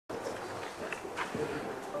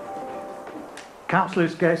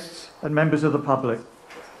Councillors, guests and members of the public,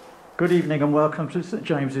 good evening and welcome to St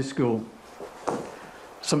James's School.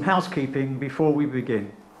 Some housekeeping before we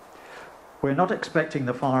begin. We're not expecting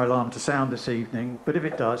the fire alarm to sound this evening, but if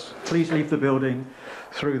it does, please leave the building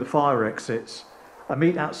through the fire exits and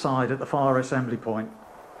meet outside at the fire assembly point.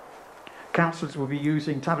 Councillors will be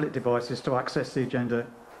using tablet devices to access the agenda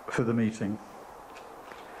for the meeting.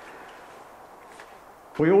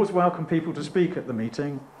 We always welcome people to speak at the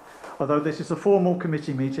meeting, although this is a formal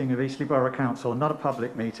committee meeting of Eastleigh Borough Council, not a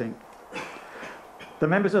public meeting. The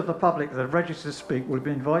members of the public that have registered to speak will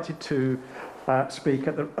be invited to speak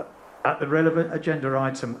at the relevant agenda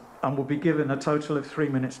item and will be given a total of 3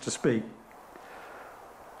 minutes to speak.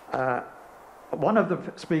 One of the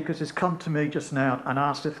speakers has come to me just now and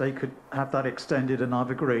asked if they could have that extended, and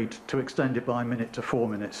I've agreed to extend it by a minute to 4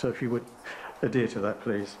 minutes, so if you would adhere to that,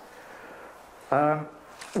 please.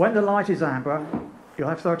 When the light is amber, you'll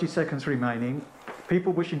have 30 seconds remaining.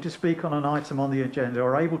 People wishing to speak on an item on the agenda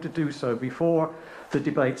are able to do so before the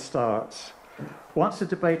debate starts. Once the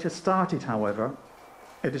debate has started, however,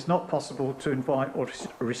 it is not possible to invite or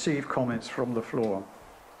receive comments from the floor.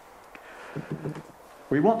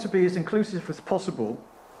 We want to be as inclusive as possible,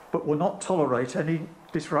 but will not tolerate any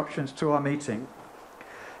disruptions to our meeting.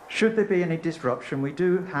 Should there be any disruption, we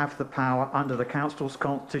do have the power under the Council's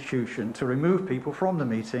constitution to remove people from the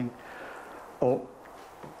meeting or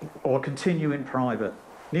continue in private,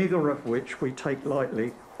 neither of which we take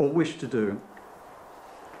lightly or wish to do.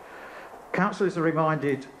 Councillors are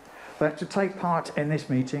reminded that to take part in this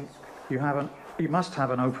meeting, you must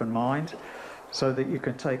have an open mind so that you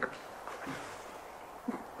can take...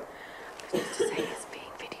 Just to say it's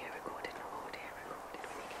being video recorded, not audio recorded.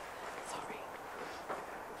 Sorry.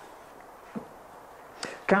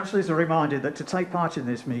 Councillors are reminded that to take part in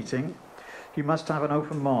this meeting, you must have an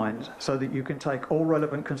open mind so that you can take all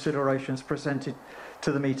relevant considerations presented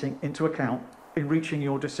to the meeting into account in reaching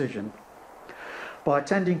your decision. By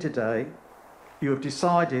attending today, you have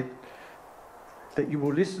decided that you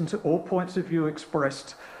will listen to all points of view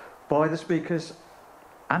expressed by the speakers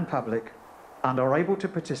and public and are able to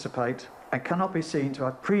participate and cannot be seen to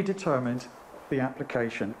have predetermined the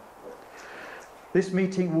application. This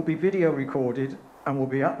meeting will be video recorded and will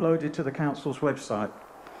be uploaded to the Council's website.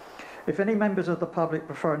 If any members of the public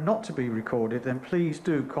prefer not to be recorded, then please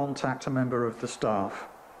do contact a member of the staff.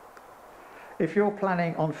 If you're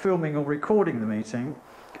planning on filming or recording the meeting,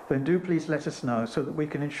 then do please let us know so that we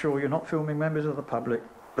can ensure you're not filming members of the public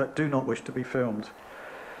that do not wish to be filmed.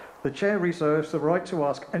 The Chair reserves the right to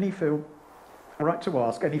ask any filming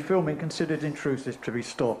considered intrusive to be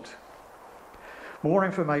stopped. More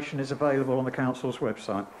information is available on the Council's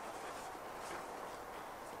website.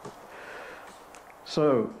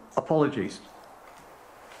 So, apologies.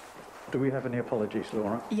 Do we have any apologies,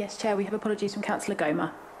 Laura? Yes, Chair, we have apologies from Councillor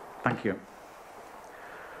Gomer. Thank you.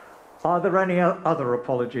 Are there any other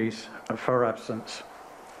apologies for absence?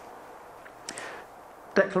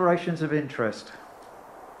 Declarations of interest.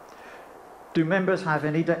 Do members have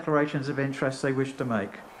any declarations of interest they wish to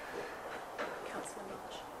make? Councillor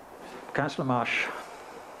Marsh. Councillor Marsh.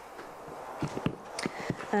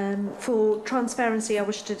 For transparency, I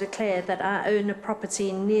wish to declare that I own a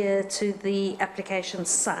property near to the application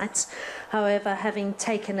site. However, having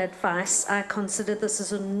taken advice, I consider this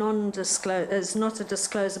as not a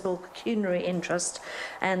disclosable pecuniary interest,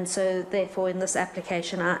 and so therefore in this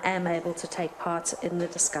application I am able to take part in the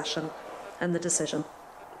discussion and the decision.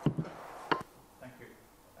 Thank you.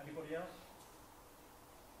 Anybody else?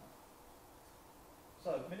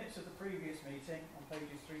 So, minutes of the previous meeting on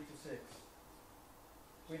pages 3 to 6.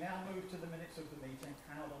 We now move to the minutes of the meeting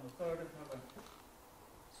held on the 3rd of November.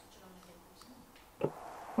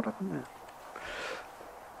 What happened there?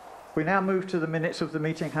 We now move to the minutes of the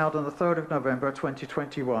meeting held on the 3rd of November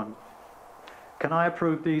 2021. Can I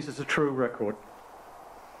approve these as a true record?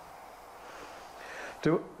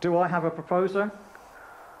 Do I have a proposer?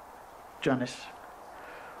 Janice.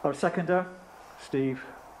 A seconder? Steve.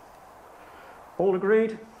 All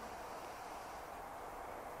agreed?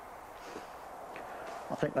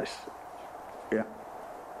 I think that's, yeah.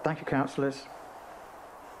 Thank you, councillors.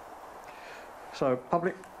 So,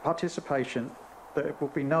 public participation. There will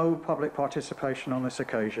be no public participation on this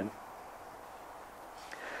occasion.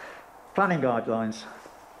 Planning guidelines.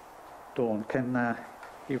 Dawn, can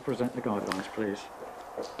you present the guidelines, please?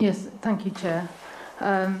 Yes, thank you, Chair.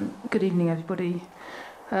 Good evening, everybody.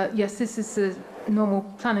 Yes, this is the normal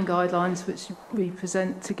planning guidelines which we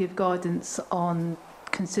present to give guidance on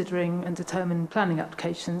considering and determining planning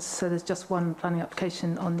applications. So there's just one planning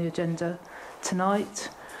application on the agenda tonight.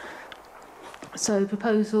 So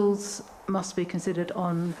proposals must be considered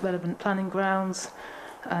on relevant planning grounds,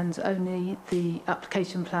 and only the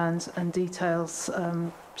application plans and details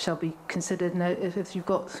shall be considered. Now, if you've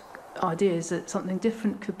got ideas that something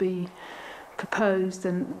different could be proposed,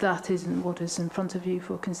 then that isn't what is in front of you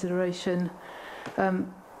for consideration.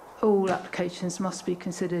 All applications must be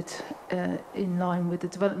considered in line with the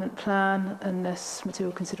development plan unless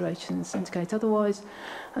material considerations indicate otherwise.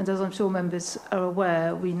 And as I'm sure members are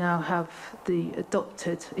aware, we now have the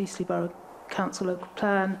adopted Eastleigh Borough Council local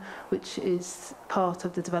plan, which is part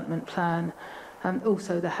of the development plan, and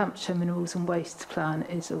also the Hampshire Minerals and Waste plan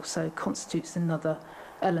also constitutes another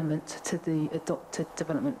element to the adopted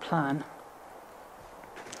development plan.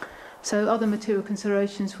 So other material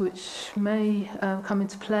considerations which may come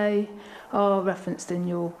into play are referenced in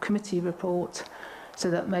your committee report. So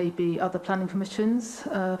that may be other planning permissions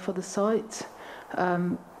for the site,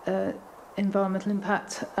 environmental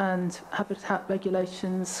impact and habitat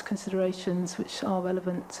regulations considerations which are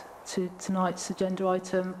relevant to tonight's agenda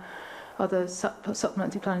item, other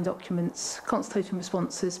supplementary planning documents, consultation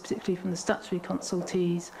responses, particularly from the statutory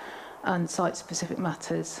consultees, and site-specific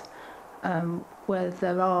matters. Where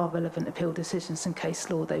there are relevant appeal decisions and case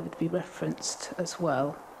law, they would be referenced as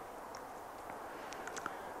well.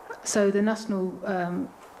 So the National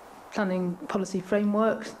Planning Policy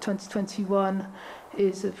Framework 2021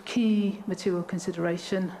 is of key material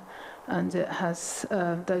consideration, and it has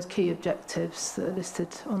those key objectives that are listed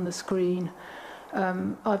on the screen.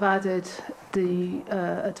 I've added the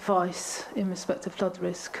advice in respect of flood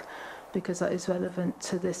risk because that is relevant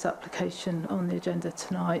to this application on the agenda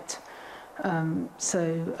tonight.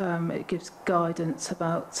 It gives guidance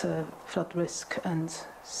about flood risk and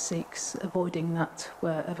seeks avoiding that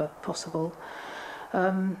wherever possible.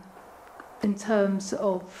 In terms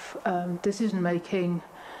of decision making,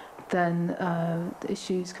 then the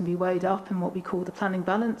issues can be weighed up in what we call the planning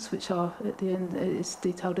balance, which are at the end is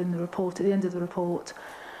detailed in the report. At the end of the report,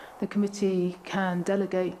 the committee can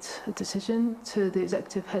delegate a decision to the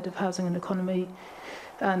executive head of housing and economy,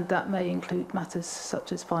 and that may include matters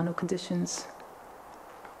such as final conditions.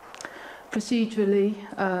 Procedurally,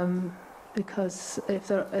 because if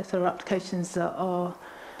there are applications that are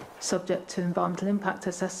subject to environmental impact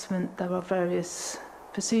assessment, there are various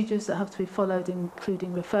procedures that have to be followed,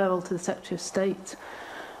 including referral to the Secretary of State,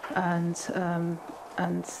 and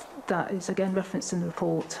that is again referenced in the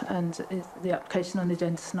report, and the application on the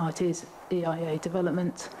agenda tonight is EIA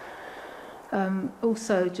development.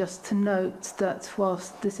 Also, just to note that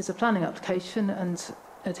whilst this is a planning application and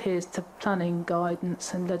adheres to planning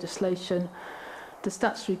guidance and legislation, the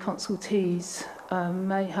statutory consultees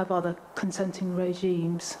may have other consenting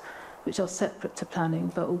regimes which are separate to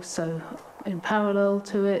planning but also in parallel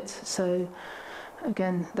to it. So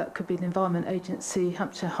again, that could be the Environment Agency,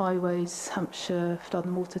 Hampshire Highways, Hampshire Flood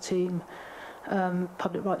and Water Team,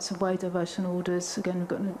 Public Rights of Way diversion orders. Again, we've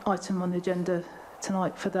got an item on the agenda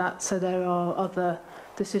tonight for that. So there are other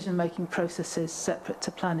decision-making processes separate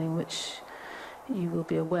to planning which you will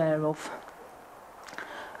be aware of.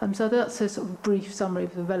 So that's a sort of brief summary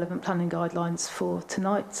of the relevant planning guidelines for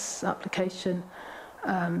tonight's application,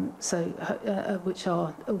 which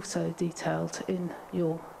are also detailed in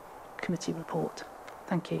your committee report.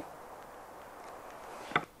 Thank you.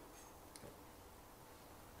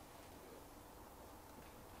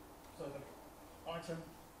 So the item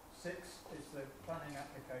 6 is the planning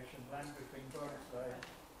application, land between Deveraux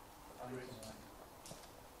and Asman.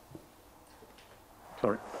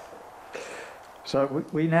 Sorry. So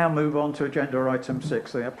we now move on to agenda item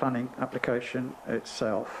 6, the planning application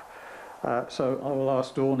itself. So I will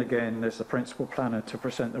ask Dawn again, as the principal planner, to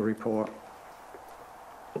present the report.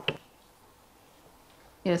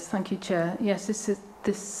 Yes, thank you, Chair. Yes,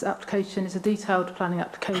 this application is a detailed planning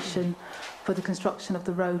application for the construction of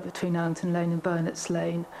the road between Errington Lane and Burnet's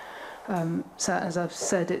Lane. So as I've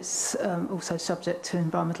said, it's also subject to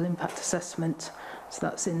environmental impact assessment, so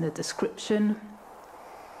that's in the description.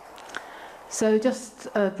 So just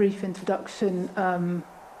a brief introduction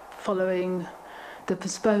following the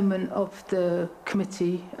postponement of the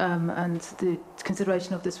committee and the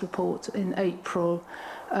consideration of this report in April.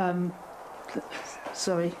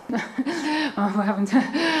 Sorry, I'm having to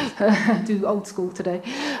do old school today.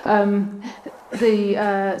 So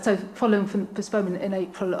following from postponement in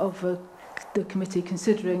April of the committee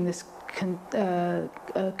considering this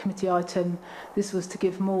committee item, this was to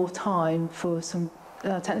give more time for some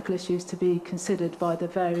technical issues to be considered by the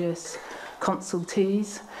various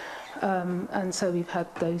consultees, and so we've had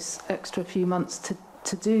those extra few months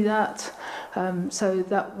to do that. So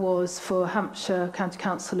that was for Hampshire County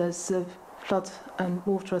Councillors, the Flood and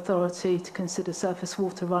Water Authority, to consider surface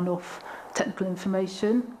water runoff technical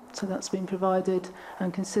information, so that's been provided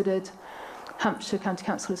and considered. Hampshire County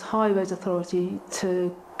Council's Highways Authority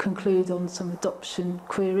to conclude on some adoption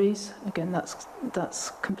queries. Again,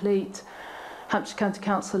 that's complete. Hampshire County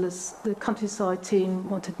Council, as the countryside team,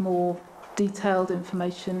 wanted more detailed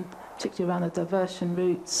information, particularly around the diversion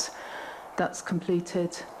routes. That's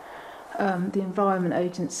completed. The Environment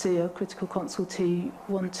Agency, a critical consultee,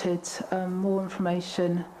 wanted more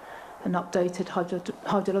information and updated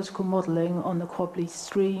hydrological modelling on the Quabley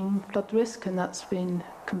stream flood risk, and that's been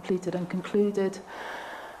completed and concluded.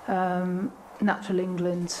 Natural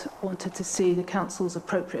England wanted to see the Council's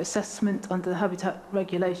appropriate assessment under the habitat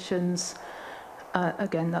regulations.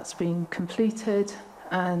 Again, that's been completed,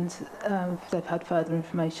 and they've had further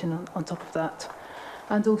information on top of that.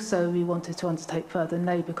 And also we wanted to undertake further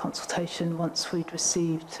neighbour consultation once we'd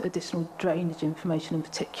received additional drainage information in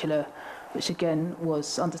particular, which again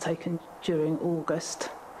was undertaken during August.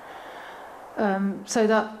 So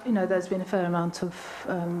that, there's been a fair amount of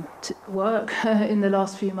work in the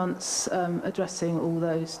last few months addressing all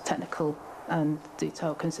those technical and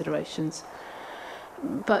detailed considerations.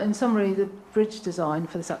 But in summary, the bridge design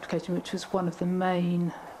for this application, which was one of the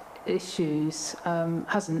main issues,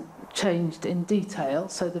 hasn't changed in detail,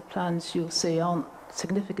 so the plans you'll see aren't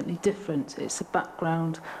significantly different. It's the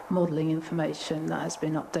background modelling information that has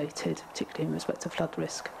been updated, particularly in respect to flood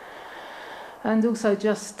risk. And also,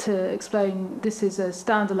 just to explain, this is a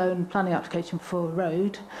standalone planning application for a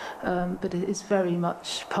road, but it is very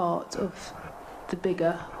much part of the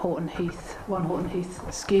bigger Horton Heath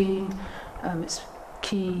scheme. It's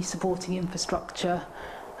key supporting infrastructure,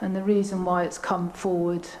 and the reason why it's come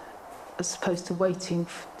forward as opposed to waiting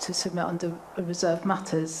to submit under a reserved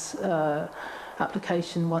matters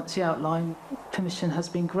application once the outline permission has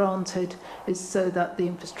been granted is so that the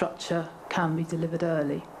infrastructure can be delivered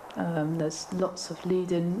early. There's lots of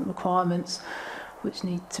lead-in requirements which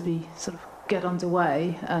need to be sort of get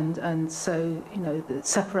underway, and so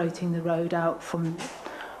separating the road out from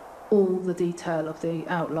all the detail of the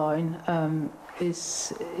outline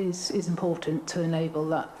is important to enable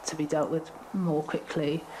that to be dealt with more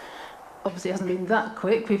quickly. Obviously, it hasn't been that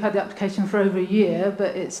quick. We've had the application for over a year,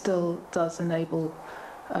 but it still does enable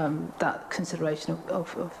that consideration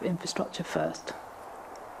of infrastructure first.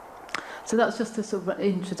 So that's just a sort of an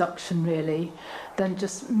introduction, really. Then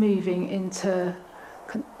just moving into...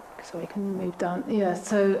 Can you move down? Yeah,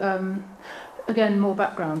 so again, more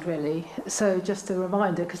background, really. So just a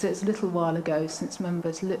reminder, because it's a little while ago since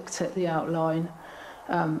members looked at the outline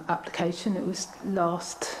application. It was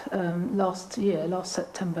last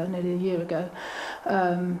September, nearly a year ago.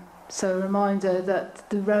 So a reminder that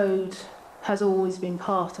the road has always been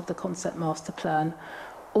part of the concept master plan,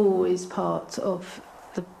 always part of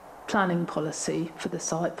the planning policy for the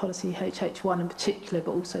site, policy HH1 in particular,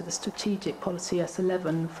 but also the strategic policy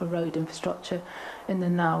S11 for road infrastructure in the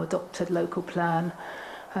now adopted local plan.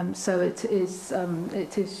 So it is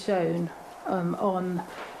shown on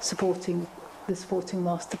supporting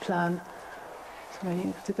master plan. Sorry, you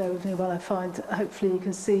have to bear with me while I find. Hopefully you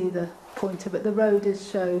can see the pointer, but the road is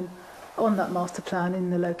shown on that master plan in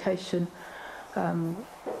the location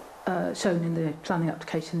shown in the planning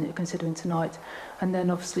application that you're considering tonight. And then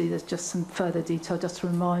obviously there's just some further detail just to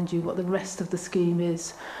remind you what the rest of the scheme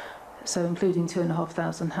is, so including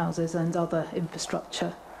 2,500 houses and other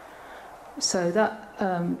infrastructure. So that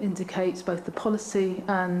indicates both the policy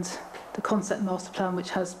and the concept master plan,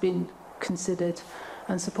 which has been considered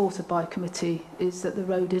and supported by committee, is that the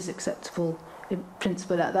road is acceptable in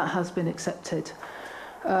principle. That has been accepted.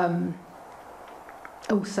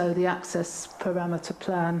 Also the access parameter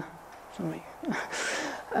plan, sorry.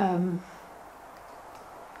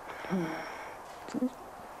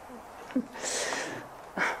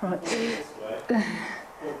 Right.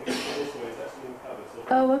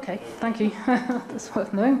 Oh, okay, thank you. That's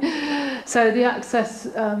worth knowing. So the access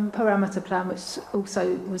parameter plan, which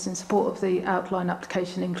also was in support of the outline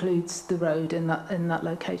application, includes the road in that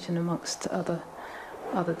location, amongst other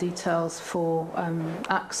details for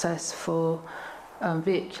access for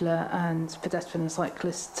vehicular and pedestrian and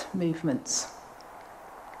cyclist movements.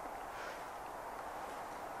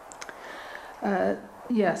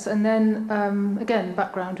 Yes, and then again,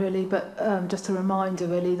 background really, but just a reminder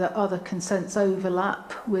really that other consents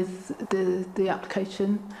overlap with the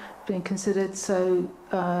application being considered. So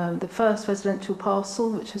the first residential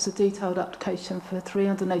parcel, which was a detailed application for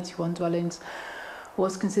 381 dwellings,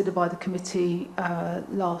 was considered by the committee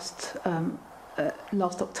last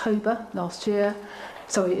October last year,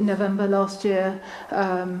 sorry, in November last year,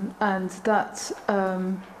 and that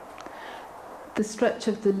the stretch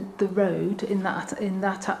of the road in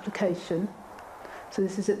that application So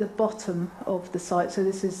this is at the bottom of the site. So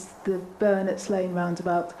this is the Burnet's Lane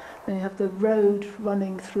roundabout. Then you have the road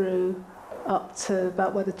running through up to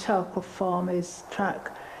about where the Chalcroft Farm is track.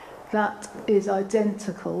 That is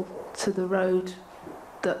identical to the road,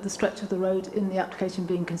 the stretch of the road in the application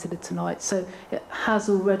being considered tonight. So it has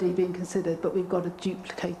already been considered, but we've got a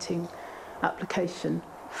duplicating application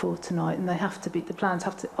for tonight, and they have to be, the plans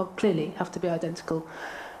have to clearly have to be identical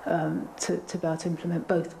to be able to implement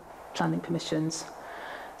both planning permissions.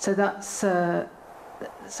 So that's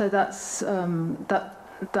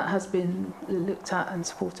that has been looked at and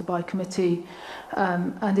supported by committee,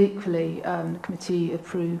 and equally the committee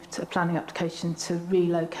approved a planning application to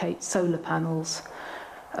relocate solar panels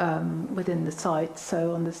within the site.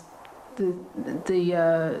 So on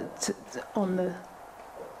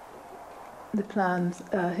the plans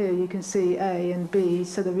here you can see A and B.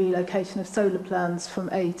 So the relocation of solar plans from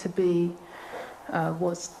A to B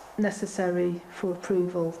was necessary for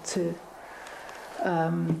approval to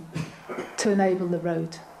enable the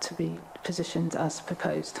road to be positioned as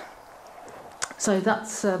proposed. So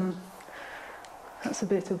that's a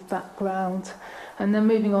bit of background. And then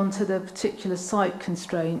moving on to the particular site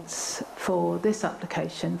constraints for this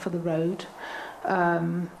application for the road.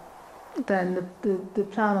 Then the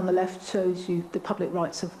plan on the left shows you the public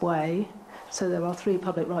rights of way. So there are 3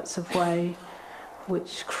 public rights of way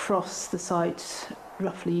which cross the site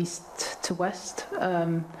roughly east to west.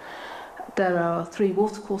 There are 3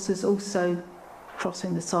 watercourses also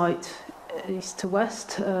crossing the site east to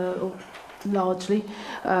west, largely.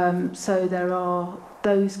 So there are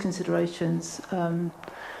those considerations.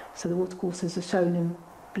 So the watercourses are shown in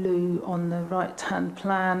blue on the right-hand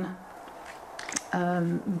plan.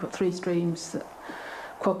 We've got 3 streams,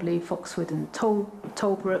 Quobley, Foxwood and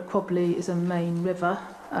Tolbrook. Quobley is a main river,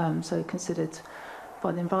 so considered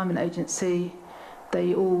by the Environment Agency.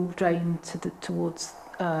 They all drain towards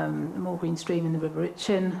the Moor Green Stream in the River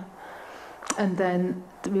Itchen. And then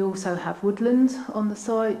we also have woodland on the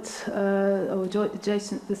site, or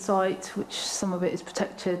adjacent to the site, which some of it is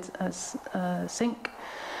protected as sink.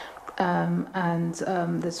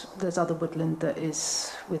 There's other woodland that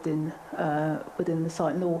is within the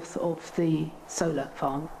site north of the solar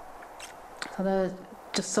farm. So there are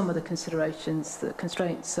just some of the considerations, the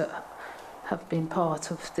constraints that have been part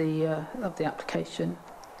of the application.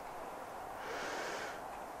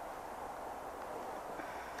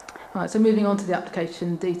 Right, so moving on to the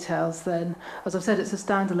application details then. As I've said, it's a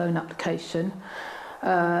standalone application.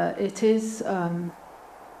 It is a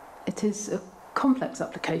complex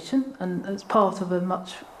application, and as part of a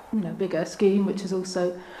much bigger scheme, which is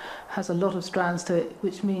also has a lot of strands to it,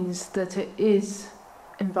 which means that it is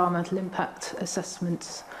environmental impact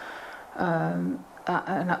assessments, an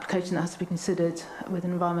application that has to be considered with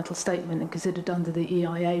an environmental statement and considered under the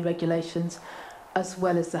EIA regulations, as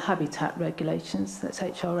well as the habitat regulations. That's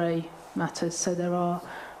HRA matters. So there are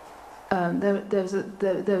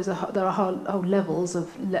whole levels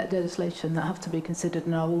of legislation that have to be considered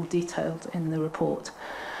and are all detailed in the report,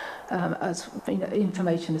 as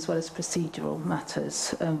information as well as procedural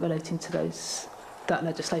matters relating to that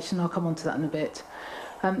legislation. I'll come on to that in a bit.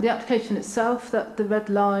 The application itself, that the red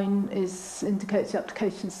line indicates the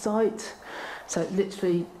application site. So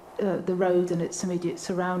literally the road and its immediate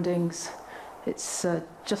surroundings. It's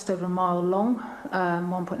just over a mile long,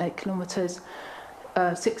 1.8 kilometres,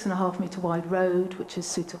 6.5 metre wide road, which is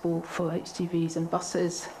suitable for HGVs and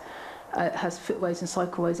buses. It has footways and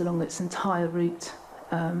cycleways along its entire route.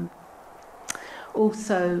 The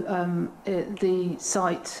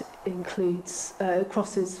site includes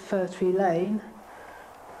crosses Fir Tree Lane.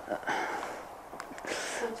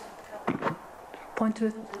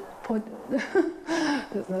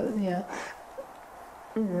 Yeah.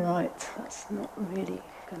 Right, that's not really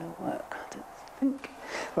going to work, I don't think.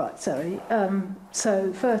 Right, sorry.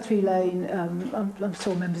 So Fir Tree Lane, I'm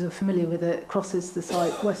sure members are familiar with it, crosses the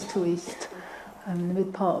site west to east, the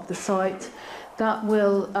mid part of the site. That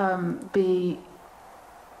will be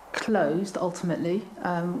closed ultimately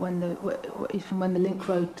when the link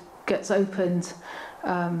road gets opened,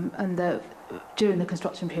 and during the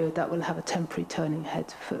construction period that will have a temporary turning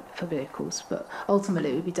head for vehicles, but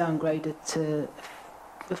ultimately it will be downgraded to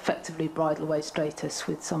effectively bridleway status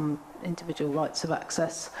with some individual rights of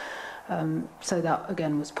access. So that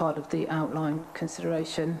again was part of the outline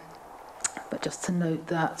consideration, but just to note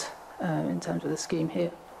that in terms of the scheme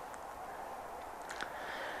here.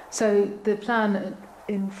 So the plan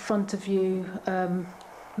in front of you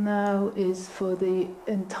now is for the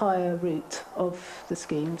entire route of the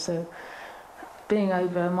scheme. So being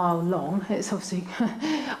over a mile long, it's obviously,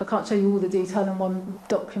 I can't show you all the detail in one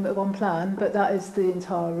document, one plan, but that is the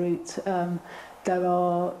entire route.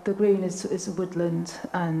 the green is a woodland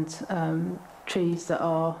and trees that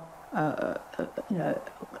are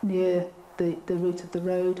near the route of the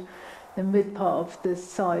road. The mid part of the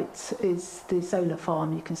site is the solar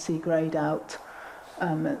farm you can see greyed out,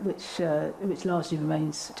 which largely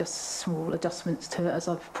remains just small adjustments to it, as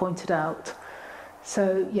I've pointed out.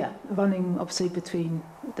 So yeah, running obviously between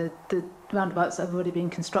the roundabouts that have already been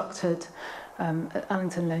constructed,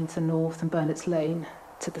 Allington Lane to the north and Burnet's Lane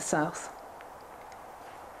to the south.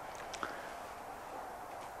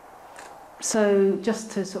 So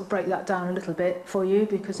just to sort of break that down a little bit for you,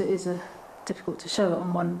 because it is difficult to show it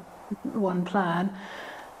on one plan.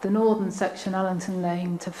 The northern section, Allington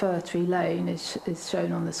Lane to Fir Tree Lane, is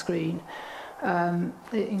shown on the screen.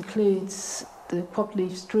 It includes the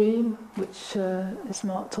Quadleaf Stream, which is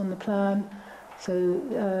marked on the plan. So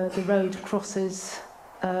the road crosses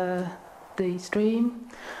the stream,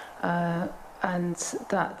 and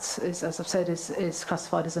that is, as I've said, is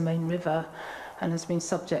classified as a main river and has been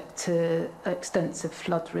subject to extensive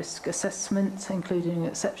flood risk assessment, including an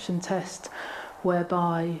exception test,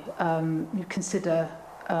 whereby you consider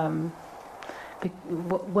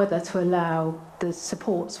whether to allow the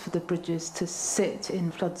supports for the bridges to sit in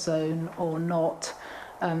flood zone or not.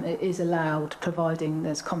 It is allowed, providing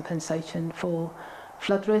there's compensation for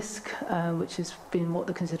flood risk, which has been what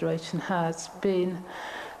the consideration has been.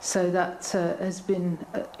 So that has been,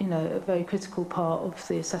 a very critical part of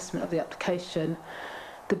the assessment of the application.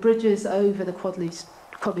 The bridges over the Quadleaf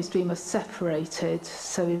Stream are separated,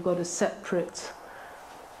 so we've got a separate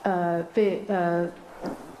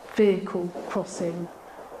vehicle crossing,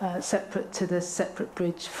 separate to the separate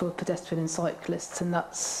bridge for pedestrian and cyclists, and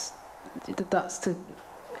that's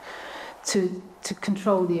to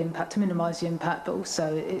control the impact, to minimise the impact, but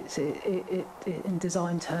also in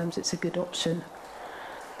design terms it's a good option.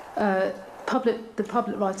 The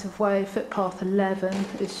public right-of-way, footpath 11,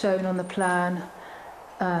 is shown on the plan.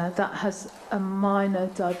 That has a minor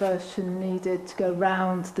diversion needed to go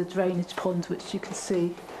round the drainage pond, which you can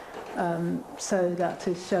see. So that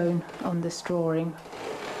is shown on this drawing.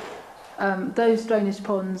 Those drainage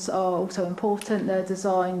ponds are also important. They're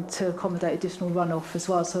designed to accommodate additional runoff as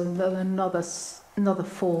well. So another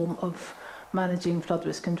form of managing flood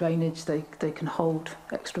risk and drainage. They can hold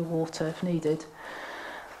extra water if needed.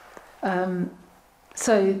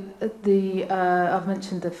 So I've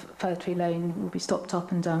mentioned the Fir Tree Lane will be stopped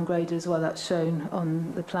up and downgraded as well. That's shown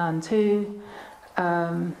on the plan too.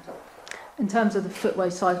 In terms of the footway,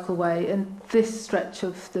 cycleway, and this stretch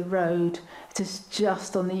of the road, it is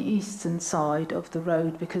just on the eastern side of the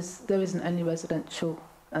road because there isn't any residential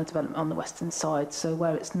development on the western side. So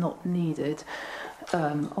where it's not needed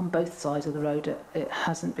on both sides of the road, it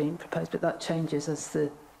hasn't been proposed, but that changes as the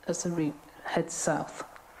route heads south.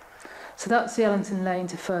 So that's the Allington Lane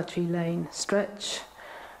to Fir Tree Lane stretch.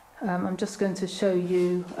 I'm just going to show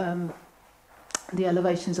you the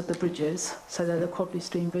elevations of the bridges. So they're the Quadleaf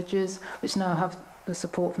Stream bridges, which now have the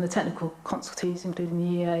support from the technical consultees, including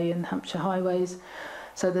the EA and Hampshire Highways.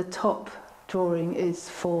 So the top drawing is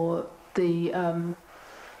for the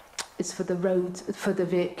road, for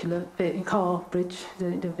the car bridge,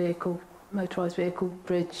 the motorised vehicle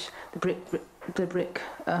bridge, the brick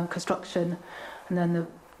construction, and then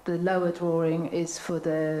the lower drawing is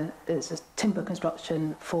it's a timber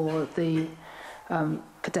construction for the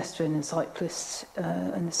pedestrian and cyclists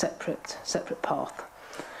and a separate path.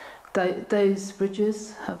 Those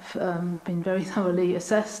bridges have been very thoroughly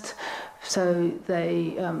assessed, so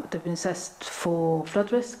they've been assessed for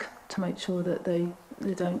flood risk to make sure that they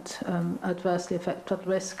don't adversely affect flood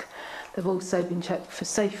risk. They've also been checked for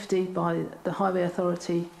safety by the Highway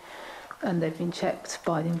Authority, and they've been checked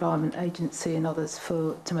by the Environment Agency and others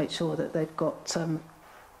to make sure that they've got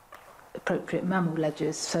appropriate mammal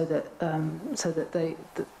ledges so that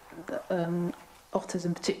otters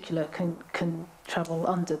in particular can travel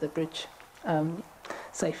under the bridge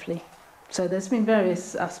safely. So there's been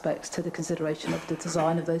various aspects to the consideration of the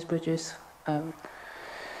design of those bridges.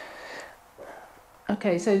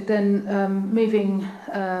 Okay, so then moving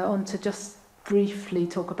on to just briefly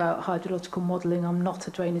talk about hydrological modelling. I'm not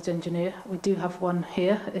a drainage engineer. We do have one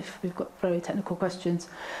here if we've got very technical questions,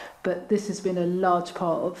 but this has been a large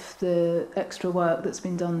part of the extra work that's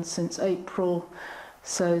been done since April.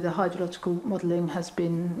 So the hydrological modelling has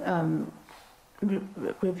been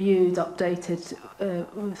reviewed, updated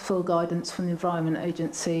with full guidance from the Environment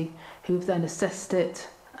Agency, who've then assessed it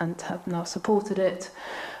and have now supported it.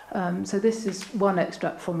 So this is one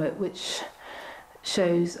extract from it which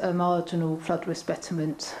shows a marginal flood risk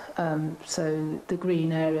betterment. So the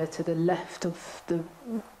green area to the left of the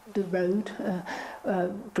road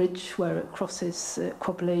bridge where it crosses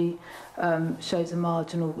Quabley shows a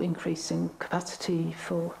marginal increase in capacity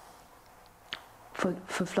for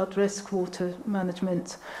flood risk, water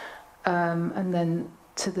management, and then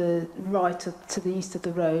to the right, to the east of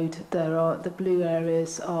the road, there are the blue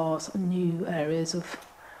areas are sort of new areas of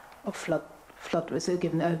flood risk. They're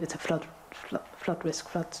given over to flood risk,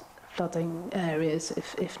 flooding areas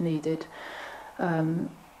if needed.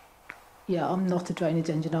 Yeah, I'm not a drainage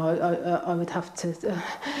engineer. I would have to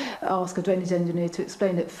ask a drainage engineer to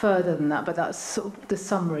explain it further than that, but that's sort of the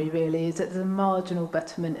summary really, is that there's a marginal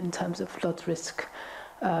betterment in terms of flood risk.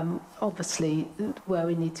 Obviously, where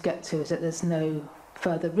we need to get to is that there's no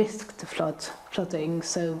further risk to flooding,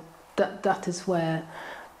 so that is where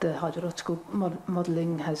the hydrological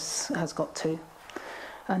modelling has got to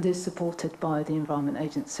and is supported by the Environment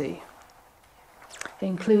Agency. It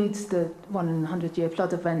includes the 1 in 100-year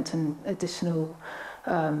flood event and additional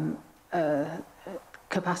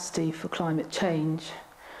capacity for climate change.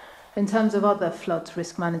 In terms of other flood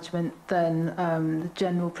risk management, then the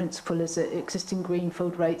general principle is that existing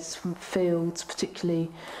greenfield rates from fields particularly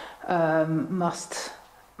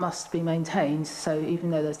must be maintained. So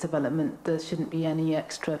even though there's development, there shouldn't be any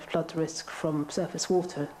extra flood risk from surface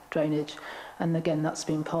water drainage. And again, that's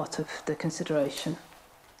been part of the consideration.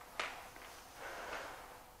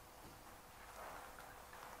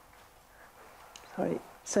 Sorry.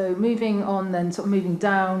 So moving on then, sort of moving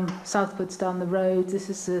down, southwards down the road, this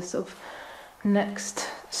is the sort of next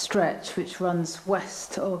stretch which runs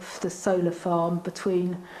west of the solar farm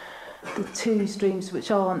between the two streams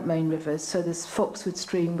which aren't main rivers. So there's Foxwood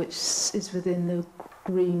Stream, which is within the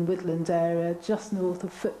green woodland area, just north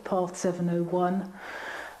of footpath 701.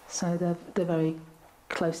 So they're very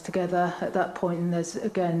close together at that point, and there's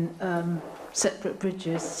again separate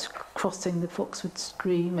bridges crossing the Foxwood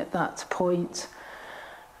Stream at that point.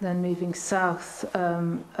 Then moving south,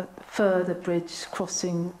 a further bridge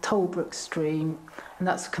crossing Tollbrook Stream, and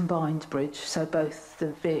that's a combined bridge, so both the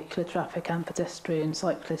vehicular traffic and pedestrian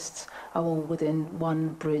cyclists are all within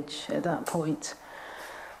one bridge at that point.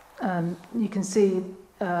 You can see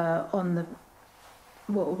on the,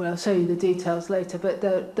 well, I'll show you the details later, but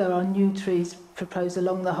there are new trees proposed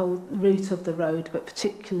along the whole route of the road, but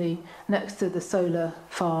particularly next to the solar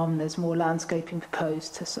farm, there's more landscaping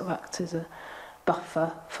proposed to sort of act as a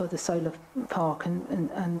buffer for the solar park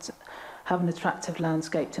and have an attractive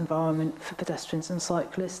landscaped environment for pedestrians and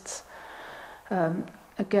cyclists.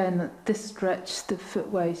 Again, this stretch, the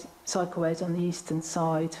footways, cycleways on the eastern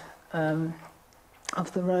side of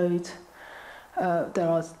the road, there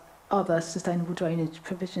are other sustainable drainage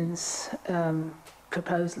provisions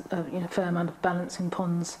proposed, a fair amount of balancing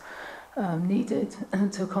ponds needed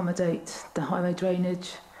to accommodate the highway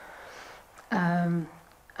drainage.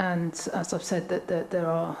 And as I've said, that there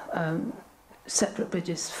are separate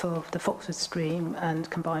bridges for the Foxwood Stream and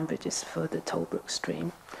combined bridges for the Tollbrook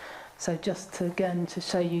Stream. So just to, again, to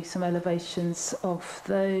show you some elevations of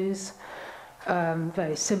those,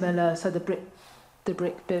 very similar. So the brick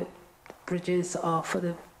bridges are for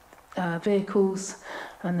the vehicles,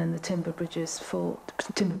 and then the timber bridge for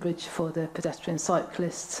the pedestrian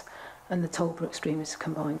cyclists, and the Tollbrook Stream is a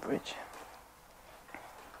combined bridge.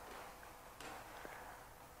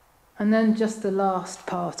 And then just the last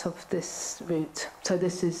part of this route. So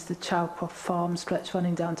this is the Chowcroft Farm stretch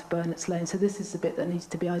running down to Burnet's Lane. So this is the bit that needs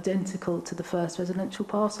to be identical to the first residential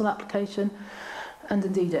parcel application, and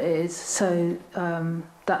indeed it is. So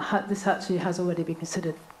this actually has already been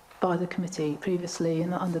considered by the committee previously,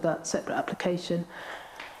 and under that separate application,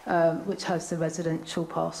 which has the residential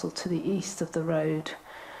parcel to the east of the road.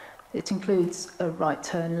 It includes a right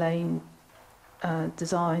turn lane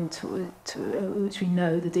designed which we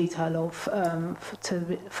know the detail of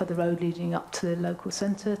for the road leading up to the local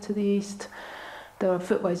centre to the east. There are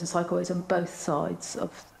footways and cycleways on both sides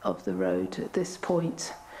of the road at this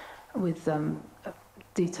point, with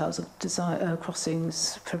details of design,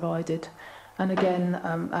 crossings provided, and again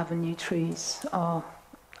avenue trees are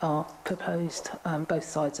proposed both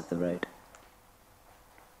sides of the road.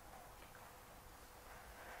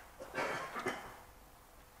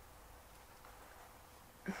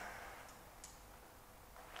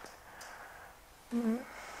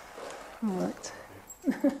 Right.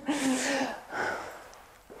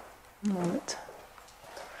 Right.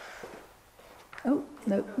 Oh,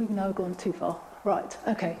 no, we've now gone too far. Right,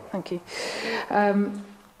 okay, thank you.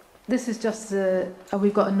 This is just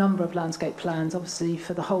we've got a number of landscape plans, obviously,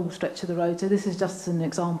 for the whole stretch of the road. So this is just an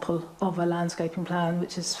example of a landscaping plan,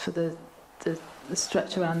 which is for the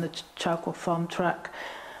stretch around the Chowcroft Farm track.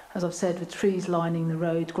 As I've said, with trees lining the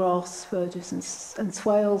road, grass, verges and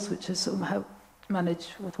swales, which has sort of helped manage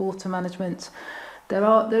with water management.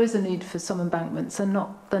 There is a need for some embankments. They're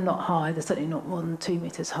not high. They're certainly not more than 2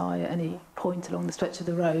 metres high at any point along the stretch of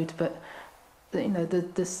the road. But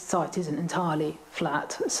the site isn't entirely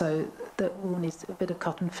flat, so that all needs a bit of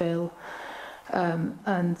cut and fill.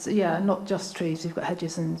 And yeah, not just trees. We've got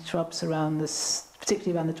hedges and shrubs around this,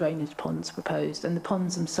 particularly around the drainage ponds proposed. And the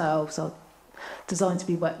ponds themselves are designed to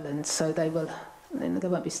be wetlands, so they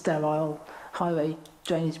won't be sterile highway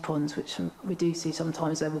drainage ponds, which we do see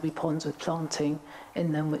sometimes. There will be ponds with planting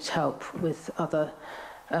in them, which help with other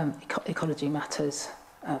ecology matters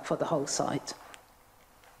for the whole site.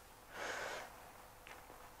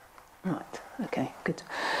 Right. Okay. Good.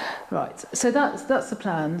 Right. So that's the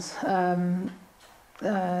plans.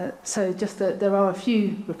 So just that there are a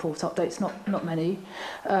few report updates, not many.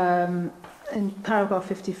 In paragraph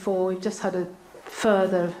 54, we've just had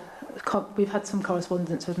we've had some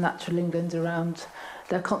correspondence with Natural England around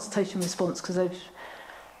their consultation response, because they've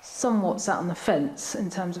somewhat sat on the fence in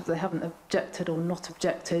terms of they haven't objected or not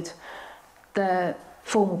objected. Their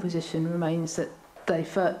formal position remains that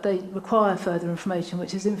they require further information,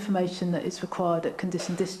 which is information that is required at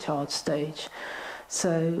condition discharge stage.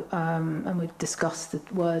 So, and we've discussed the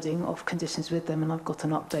wording of conditions with them, and I've got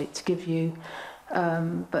an update to give you.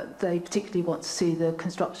 But they particularly want to see the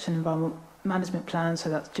construction environment management plan, so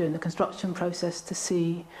that's during the construction process, to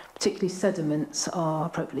see particularly sediments are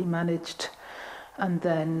appropriately managed. And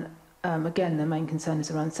then, again, the main concern is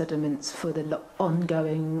around sediments for the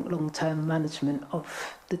ongoing long-term management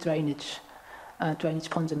of the drainage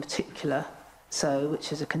ponds in particular, so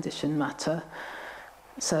which is a condition matter.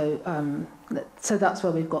 So that's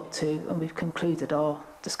where we've got to, and we've concluded our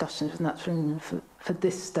discussions with Natural England for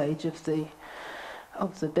this stage of the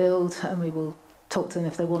build, and we will talk to them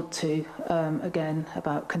if they want to again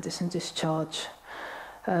about condition discharge.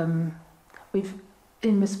 We've,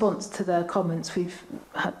 in response to their comments, we've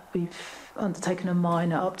undertaken a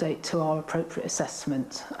minor update to our appropriate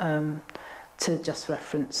assessment to just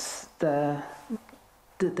reference the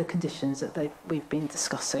conditions that we've been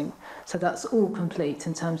discussing. So that's all complete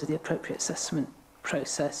in terms of the appropriate assessment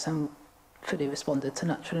process, and fully responded to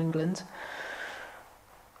Natural England.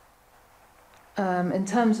 In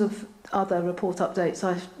terms of other report updates,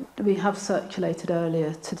 we have circulated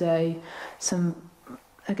earlier today some,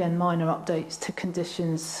 again, minor updates to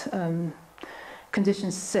conditions.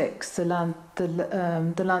 Condition 6, the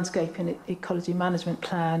landscape and ecology management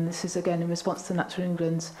plan. This is again in response to Natural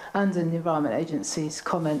England's and in the Environment Agency's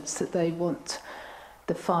comments that they want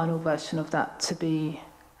the final version of that to be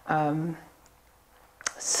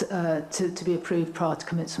approved prior to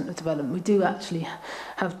commencement of development. We do actually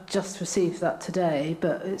have just received that today,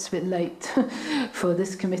 but it's a bit late for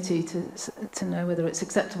this committee to know whether it's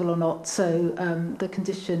acceptable or not. So the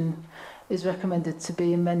condition is recommended to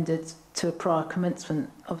be amended to a prior commencement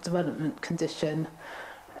of development condition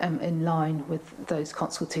in line with those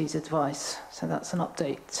consultees' advice. So that's an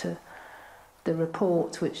update to the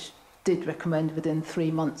report, which did recommend within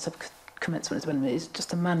 3 months of commencement of development. It's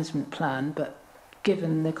just a management plan, but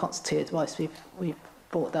given the consultee advice, we've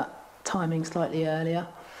brought that timing slightly earlier.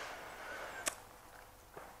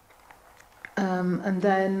 And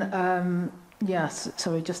then, yes,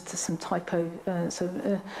 sorry, just some typo.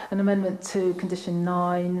 An amendment to condition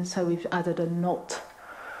 9. So we've added a not,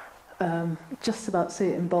 just about see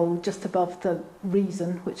it in bold, just above the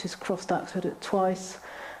reason, which is crossed out with it twice.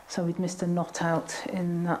 So we'd missed a not out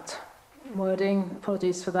in that wording.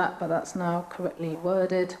 Apologies for that, but that's now correctly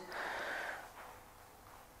worded.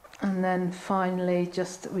 And then finally,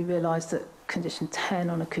 just we realised that condition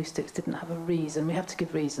 10 on acoustics didn't have a reason. We have to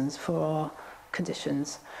give reasons for our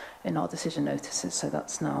conditions in our decision notices, so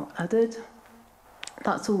that's now added.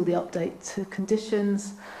 That's all the update to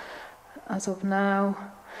conditions as of now.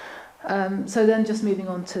 So then just moving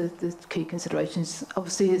on to the key considerations.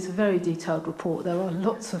 Obviously, it's a very detailed report. There are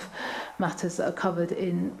lots of matters that are covered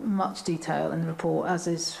in much detail in the report, as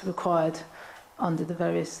is required under the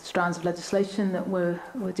various strands of legislation that we're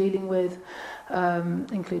dealing with,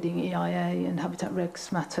 including EIA and Habitat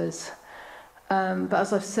Regs matters. But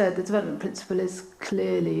as I've said, the development principle is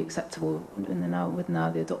clearly acceptable with now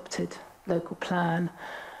the adopted local plan,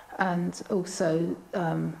 and also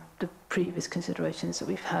the previous considerations that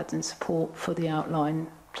we've had in support for the outline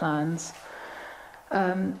plans.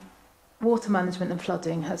 Water management and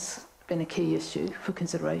flooding has been a key issue for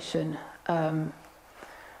consideration.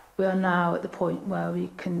 We are now at the point where we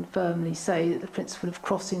can firmly say that the principle of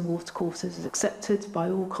crossing watercourses is accepted by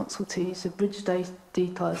all consultees. The bridge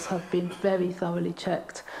details have been very thoroughly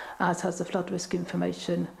checked, as has the flood risk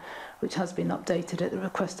information, which has been updated at the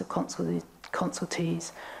request of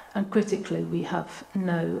consultees, and critically we have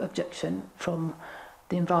no objection from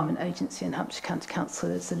the Environment Agency and Hampshire County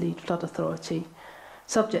Council as the lead flood authority,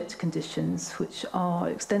 subject to conditions which are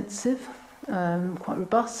extensive, quite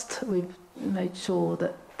robust. We've made sure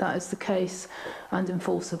that that is the case and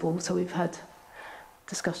enforceable, so we've had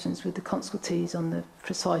discussions with the consultees on the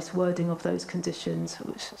precise wording of those conditions,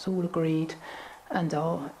 which is all agreed and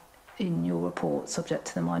are in your report, subject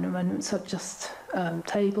to the minor amendments I've just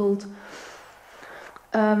tabled.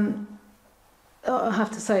 I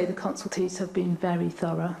have to say the consultees have been very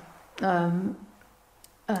thorough, and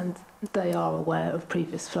they are aware of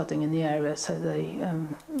previous flooding in the area, so they,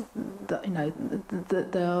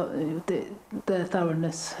 their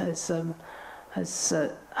thoroughness has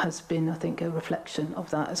been, I think, a reflection of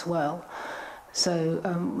that as well. So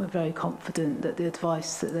we're very confident that the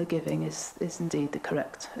advice that they're giving is indeed the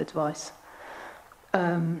correct advice.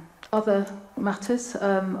 Other matters,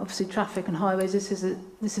 obviously traffic and highways. This is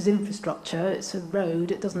infrastructure. It's a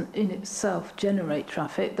road. It doesn't in itself generate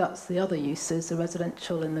traffic. That's the other uses, the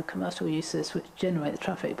residential and the commercial uses, which generate the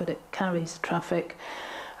traffic, but it carries traffic.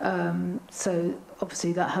 So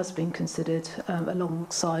obviously that has been considered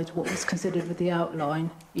alongside what was considered with the outline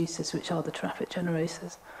uses, which are the traffic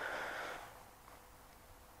generators.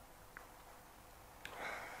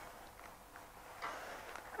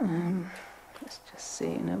 Let's just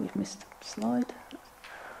see. No, we've missed a slide.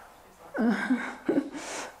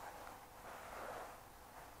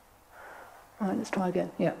 Right, let's try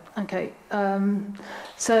again. Yeah, okay.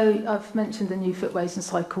 So I've mentioned the new footways and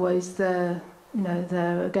cycleways. They're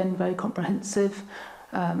again very comprehensive,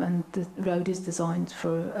 and the road is designed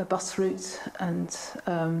for a bus route, and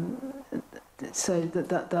so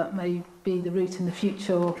that may be the route in the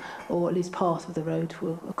future, or at least part of the road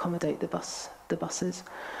will accommodate the buses.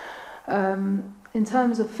 In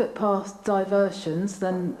terms of footpath diversions,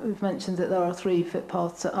 then we've mentioned that there are 3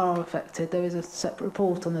 footpaths that are affected. There is a separate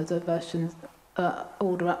report on the diversion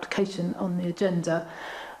order application on the agenda.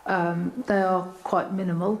 They are quite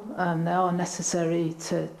minimal. They are necessary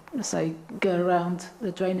to, say, go around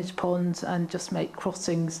the drainage ponds and just make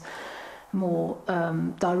crossings more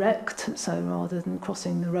direct. So rather than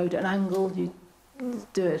crossing the road at an angle, you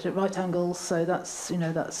do it at right angles. So that's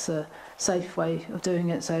a safe way of doing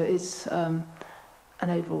it. So it's an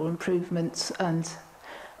overall improvement, and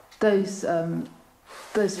those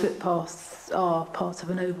footpaths are part of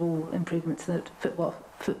an overall improvement to the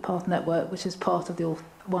footpath network, which is part of the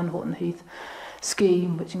One Horton Heath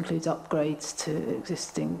scheme, which includes upgrades to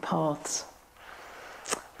existing paths.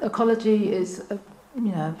 Ecology is a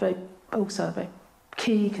very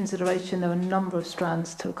key consideration. There are a number of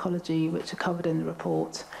strands to ecology which are covered in the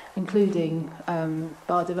report, including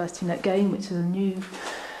biodiversity net gain, which is a new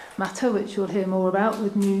matter which you'll hear more about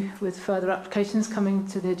with further applications coming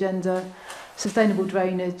to the agenda. Sustainable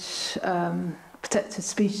drainage, protected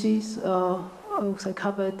species are also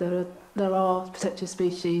covered. There are protected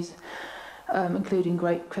species, including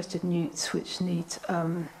great crested newts, which need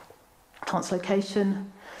translocation.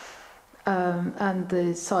 And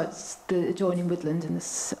the adjoining woodland and the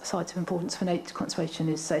site of importance for nature conservation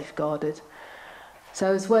is safeguarded.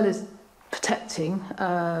 So as well as protecting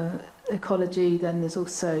ecology, then there's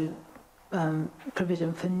also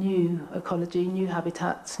provision for new ecology, new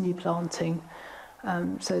habitats, new planting.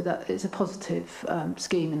 So that is a positive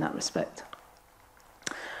scheme in that respect.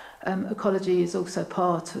 Ecology is also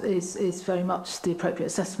is very much the appropriate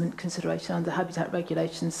assessment consideration under habitat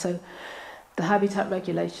regulations. So the habitat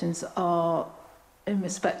regulations are in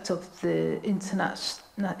respect of the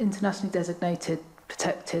internationally designated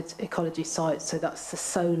protected ecology sites. So that's the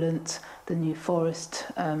Solent, the New Forest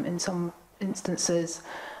in some instances,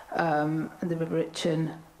 and the River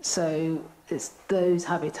Itchen. So it's those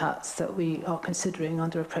habitats that we are considering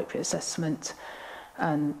under appropriate assessment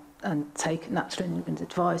and take natural england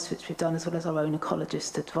advice, which we've done, as well as our own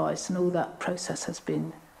ecologist advice, and all that process has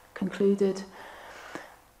been concluded.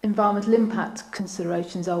 Environmental impact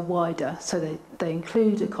considerations are wider, so they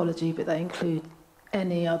include ecology, but they include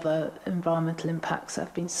any other environmental impacts that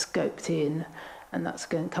have been scoped in, and that's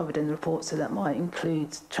again covered in the report. So that might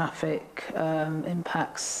include traffic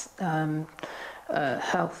impacts,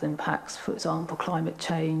 health impacts, for example, climate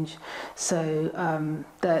change. So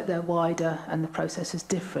they're wider, and the process is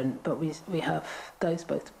different, but we have those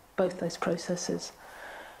both those processes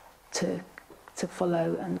to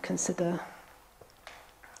follow and consider.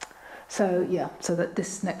 So yeah, so that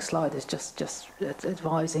this next slide is just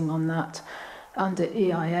advising on that. Under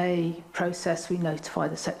EIA process, we notify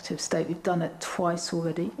the Secretary of State. We've done it twice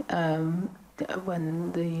already.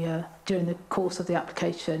 When during the course of the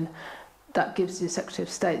application, that gives the Secretary of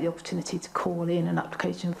State the opportunity to call in an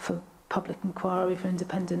application for public inquiry for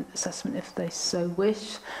independent assessment if they so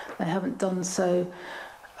wish. They haven't done so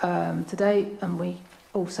to date, and we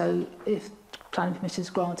also, if planning permission is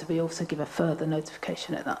granted, we also give a further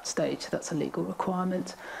notification at that stage. That's a legal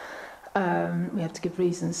requirement. We have to give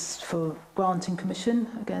reasons for granting permission,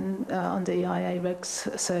 again, under EIA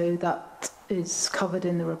regs, so that is covered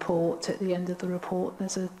in the report. At the end of the report,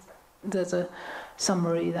 there's a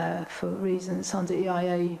summary there for reasons under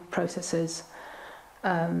EIA processes.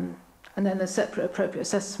 And then the separate appropriate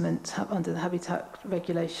assessment under the habitat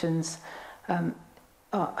regulations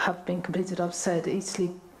have been completed. I've said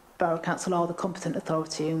Eastleigh Borough Council are the competent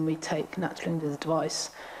authority, and we take Natural England's advice.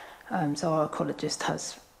 So our ecologist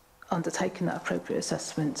has undertaken that appropriate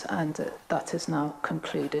assessment, and that is now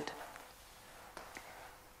concluded.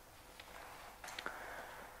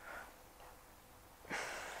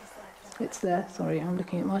 It's there, sorry, I'm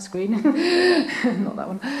looking at my screen, not that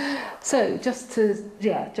one. So just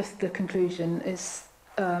the conclusion is,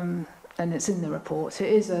 and it's in the report,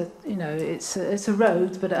 it is it's a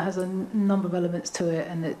road, but it has a number of elements to it,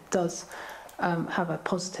 and it does have a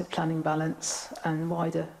positive planning balance and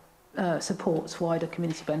wider supports wider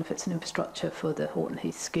community benefits and infrastructure for the Horton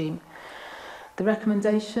Heath scheme. The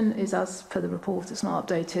recommendation is, as per the report, it's not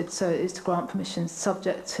updated, so it is to grant permission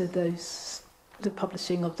subject to the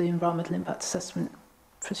publishing of the environmental impact assessment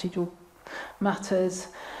procedural matters,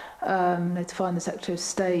 notifying the Secretary of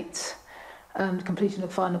State, completion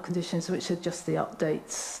of final conditions, which are just the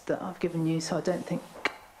updates that I've given you. So I don't think,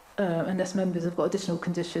 unless members have got additional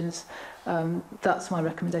conditions, that's my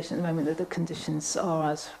recommendation at the moment, that the conditions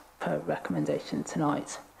are as per recommendation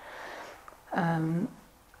tonight. That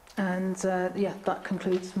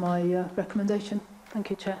concludes my recommendation. Thank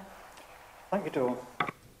you, Chair. Thank you, Dawn.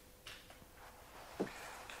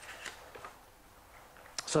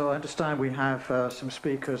 So I understand we have some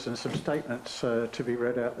speakers and some statements to be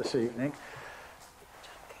read out this evening.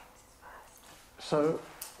 So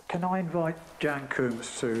can I invite Jan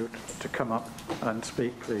Coombs to come up and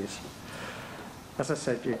speak, please? As I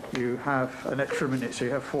said, you have an extra minute, so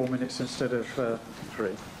you have 4 minutes instead of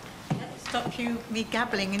 3. Stop me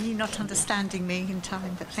gabbling and you not understanding me in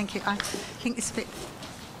time, but thank you. I think it's a bit...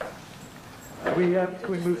 Can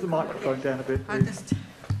we move the microphone down a bit, please?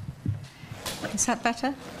 Is that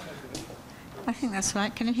better? I think that's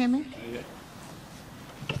right. Can you hear me?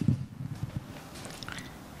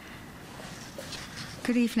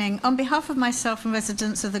 Good evening. On behalf of myself and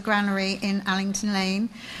residents of the Granary in Allington Lane,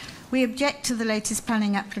 we object to the latest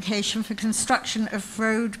planning application for construction of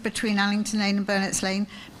road between Allington Lane and Burnet's Lane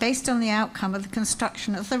based on the outcome of the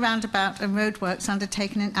construction of the roundabout and roadworks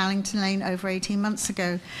undertaken in Allington Lane over 18 months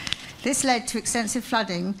ago. This led to extensive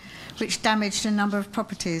flooding, which damaged a number of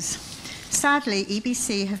properties. Sadly,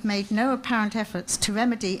 EBC have made no apparent efforts to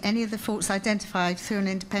remedy any of the faults identified through an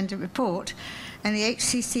independent report, and the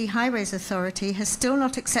HCC Highways Authority has still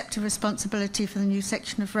not accepted responsibility for the new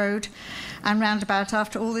section of road and roundabout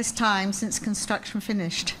after all this time since construction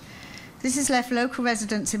finished. This has left local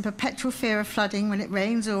residents in perpetual fear of flooding when it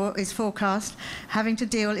rains or is forecast, having to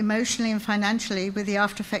deal emotionally and financially with the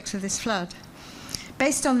after effects of this flood.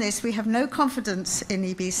 Based on this, we have no confidence in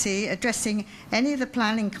EBC addressing any of the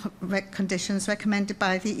planning conditions recommended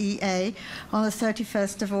by the EA on the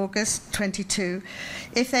 31st of August 22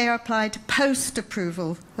 if they are applied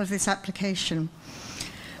post-approval of this application.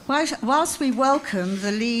 Whilst we welcome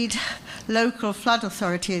the lead local flood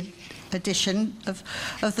authority edition of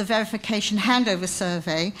the verification handover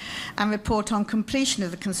survey and report on completion of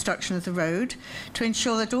the construction of the road to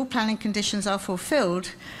ensure that all planning conditions are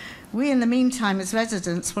fulfilled, we, in the meantime, as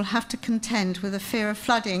residents, will have to contend with the fear of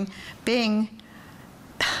flooding being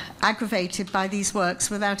aggravated by these works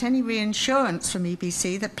without any reassurance from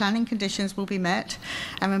EBC that planning conditions will be met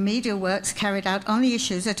and remedial works carried out on the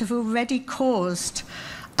issues that have already caused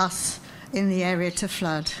us in the area to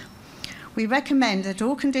flood. We recommend that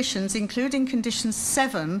all conditions, including condition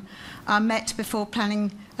 7, are met before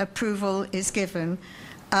planning approval is given,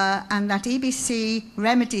 and that EBC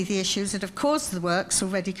remedy the issues that have caused the works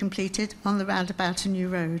already completed on the roundabout and new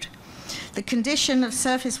road. The condition of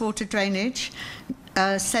surface water drainage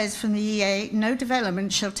says from the EA, no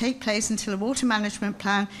development shall take place until a water management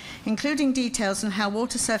plan, including details on how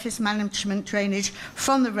water surface management drainage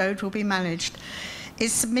from the road will be managed,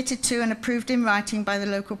 is submitted to and approved in writing by the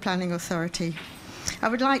local planning authority. I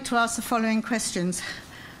would like to ask the following questions.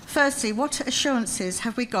 Firstly, what assurances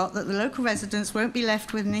have we got that the local residents won't be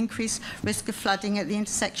left with an increased risk of flooding at the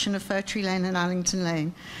intersection of Fir Tree Lane and Allington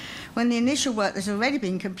Lane, when the initial work that has already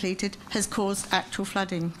been completed has caused actual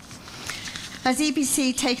flooding? Has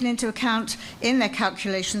EBC taken into account in their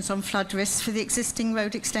calculations on flood risks for the existing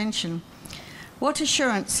road extension? What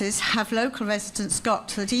assurances have local residents got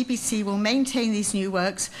that EBC will maintain these new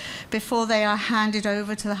works before they are handed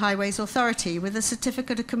over to the Highways Authority with a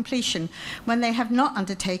certificate of completion when they have not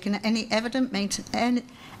undertaken any evident maintenance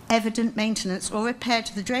or repair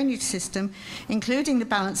to the drainage system, including the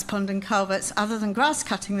balance pond and culverts, other than grass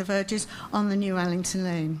cutting the verges on the new Allington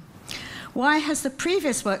Lane? Why has the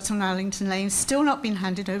previous works on Allington Lane still not been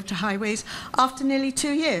handed over to Highways after nearly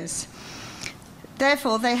 2 years?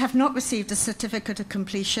 Therefore, they have not received a certificate of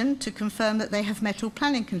completion to confirm that they have met all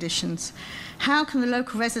planning conditions. How can the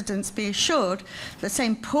local residents be assured the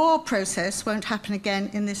same poor process won't happen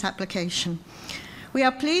again in this application? We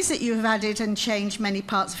are pleased that you have added and changed many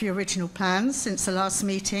parts of your original plans since the last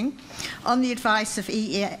meeting on the advice of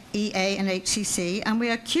EA and HCC, and we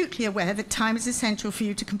are acutely aware that time is essential for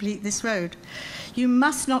you to complete this road. You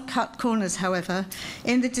must not cut corners, however,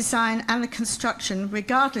 in the design and the construction,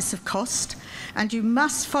 regardless of cost, and you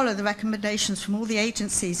must follow the recommendations from all the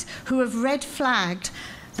agencies who have red flagged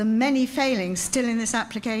the many failings still in this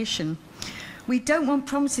application. We don't want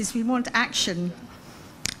promises, we want action.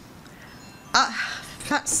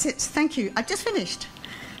 That's it. Thank you. I just finished.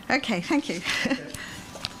 Okay, thank you.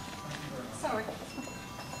 Sorry.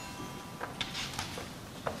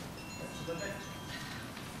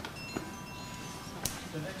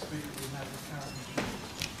 The next speaker we have is Karen.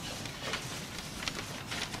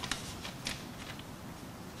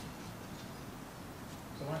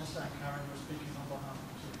 So I understand, Karen, you're speaking on behalf of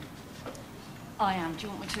the people. I am. Do you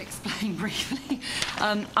want me to explain briefly?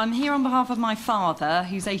 I'm here on behalf of my father,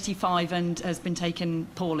 who's 85 and has been taken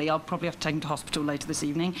poorly. I'll probably have to take him to hospital later this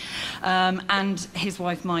evening. And his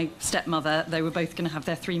wife, my stepmother, they were both going to have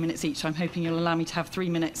their 3 minutes each. So I'm hoping you'll allow me to have 3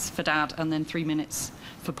 minutes for Dad and then 3 minutes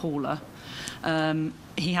for Paula.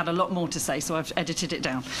 He had a lot more to say, so I've edited it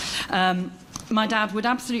down. My dad would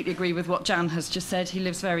absolutely agree with what Jan has just said. He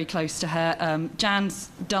lives very close to her. Jan's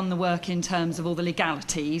done the work in terms of all the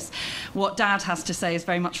legalities. What Dad has to say is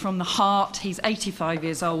very much from the heart. He's 85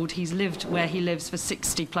 years old. He's lived where he lives for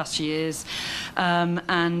 60 plus years.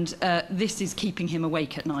 This is keeping him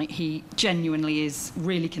awake at night. He genuinely is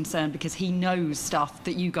really concerned because he knows stuff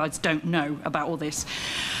that you guys don't know about all this.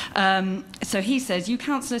 So he says, you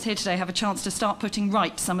councillors here today have a chance to start putting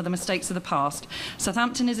right some of the mistakes of the past.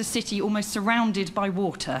 Southampton is a city almost surrounded by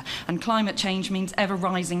water, and climate change means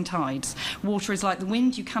ever-rising tides. Water is like the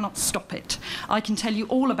wind, you cannot stop it. I can tell you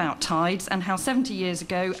all about tides and how 70 years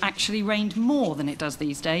ago actually rained more than it does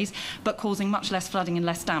these days, but causing much less flooding and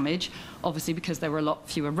less damage, obviously because there were a lot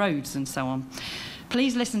fewer roads and so on.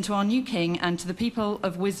 Please listen to our new king and to the people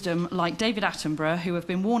of wisdom like David Attenborough, who have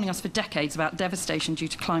been warning us for decades about devastation due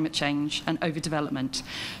to climate change and overdevelopment.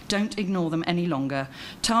 Don't ignore them any longer.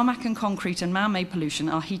 Tarmac and concrete and man-made pollution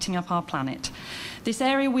are heating up our planet. This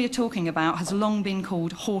area we are talking about has long been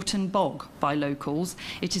called Horton Bog by locals.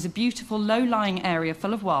 It is a beautiful, low-lying area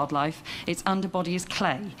full of wildlife. Its underbody is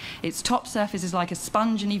clay. Its top surface is like a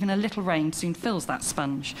sponge, and even a little rain soon fills that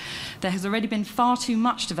sponge. There has already been far too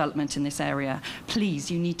much development in this area.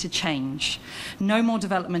 Please, you need to change. No more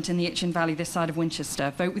development in the Itchen Valley this side of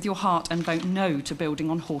Winchester. Vote with your heart and vote no to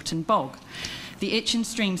building on Horton Bog. The Itchen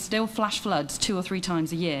stream still flash floods 2 or 3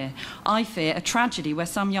 times a year. I fear a tragedy where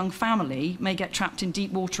some young family may get trapped in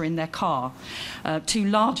deep water in their car. 2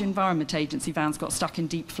 large Environment Agency vans got stuck in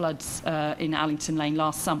deep floods in Allington Lane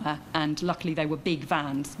last summer, and luckily they were big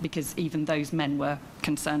vans because even those men were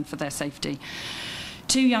concerned for their safety.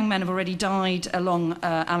 2 young men have already died along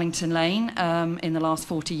Allington Lane in the last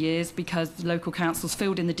 40 years because the local councils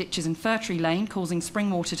filled in the ditches in Fir Tree Lane, causing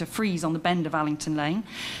spring water to freeze on the bend of Allington Lane.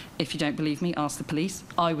 If you don't believe me, ask the police.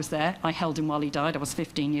 I was there. I held him while he died. I was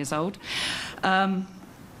 15 years old.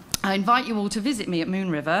 I invite you all to visit me at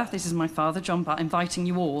Moon River. This is my father, John Butt, inviting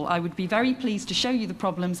you all. I would be very pleased to show you the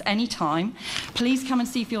problems any time. Please come and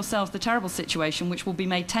see for yourselves the terrible situation, which will be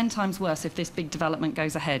made 10 times worse if this big development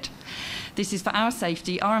goes ahead. This is for our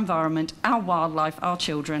safety, our environment, our wildlife, our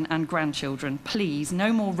children and grandchildren. Please,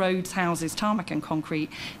 no more roads, houses, tarmac and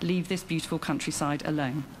concrete. Leave this beautiful countryside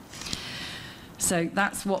alone. So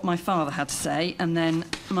that's what my father had to say. And then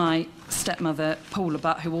my stepmother, Paula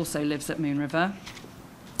Butt, who also lives at Moon River.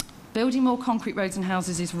 Building more concrete roads and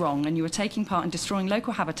houses is wrong, and you are taking part in destroying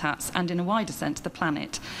local habitats and, in a wider sense, the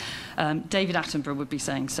planet. David Attenborough would be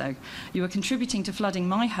saying so. You are contributing to flooding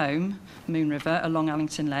my home, Moon River, along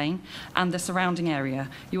Allington Lane, and the surrounding area.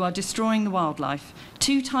 You are destroying the wildlife.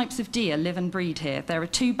 2 types of deer live and breed here. There are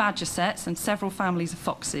 2 badger sets and several families of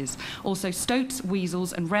foxes. Also stoats,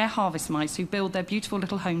 weasels, and rare harvest mice who build their beautiful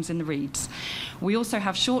little homes in the reeds. We also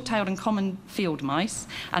have short-tailed and common field mice,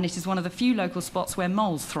 and it is one of the few local spots where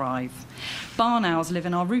moles thrive. thrive. Barn owls live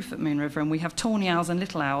in our roof at Moon River, and we have tawny owls and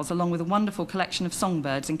little owls, along with a wonderful collection of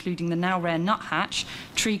songbirds, including the now rare nuthatch,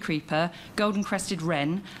 tree creeper, golden-crested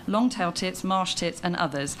wren, long-tailed tits, marsh tits, and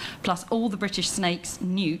others, plus all the British snakes,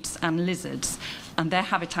 newts, and lizards, and their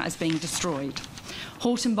habitat is being destroyed.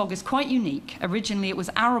 Horton Bog is quite unique. Originally, it was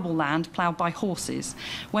arable land ploughed by horses.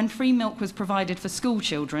 When free milk was provided for school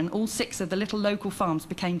children, all 6 of the little local farms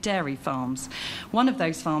became dairy farms. One of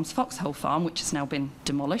those farms, Foxhole Farm, which has now been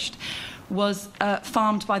demolished, was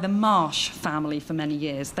farmed by the Marsh family for many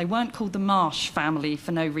years. They weren't called the Marsh family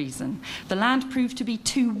for no reason. The land proved to be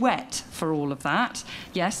too wet for all of that.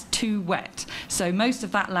 Yes, too wet. So most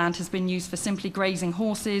of that land has been used for simply grazing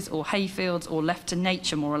horses or hayfields or left to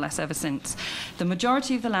nature more or less ever since. The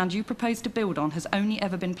majority of the land you propose to build on has only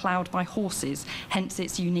ever been ploughed by horses, hence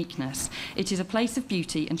its uniqueness. It is a place of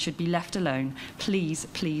beauty and should be left alone. Please,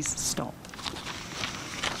 please stop.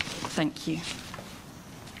 Thank you.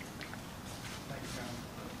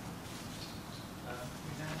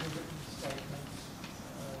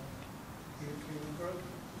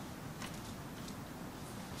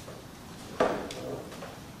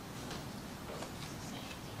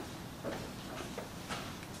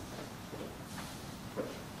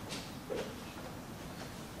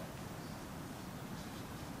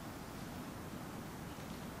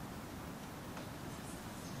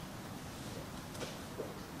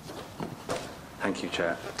 Thank you,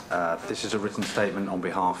 Chair. This is a written statement on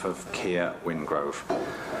behalf of Kia Wingrove.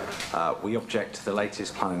 We object to the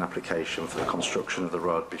latest planning application for the construction of the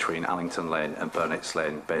road between Allington Lane and Burnet's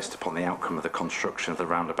Lane based upon the outcome of the construction of the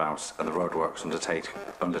roundabouts and the roadworks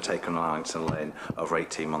undertaken on Allington Lane over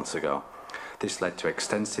 18 months ago. This led to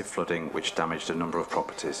extensive flooding which damaged a number of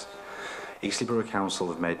properties. Eastleigh Borough Council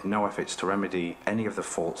have made no efforts to remedy any of the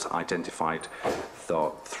faults identified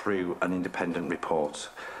through an independent report,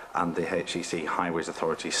 and the HEC Highways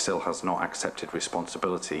Authority still has not accepted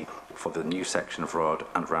responsibility for the new section of road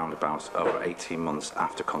and roundabouts over 18 months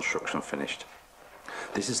after construction finished.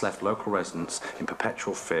 This has left local residents in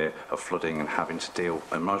perpetual fear of flooding and having to deal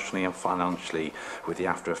emotionally and financially with the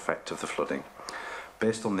after effect of the flooding.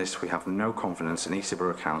 Based on this, we have no confidence in Eastleigh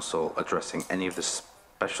Borough Council addressing any of the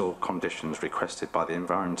special conditions requested by the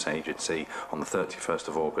Environment Agency on the 31st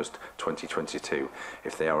of August 2022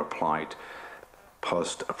 if they are applied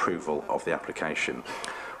post-approval of the application.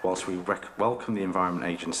 Whilst we welcome the Environment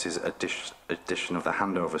Agency's addition of the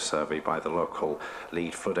handover survey by the local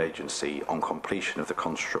lead flood agency on completion of the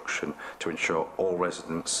construction to ensure all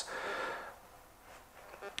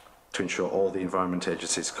the Environment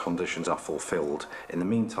Agency's conditions are fulfilled. In the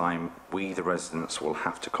meantime, we, the residents, will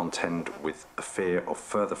have to contend with the fear of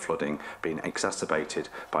further flooding being exacerbated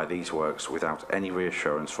by these works without any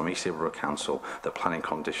reassurance from Eastleigh Borough Council that planning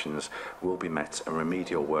conditions will be met and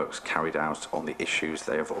remedial works carried out on the issues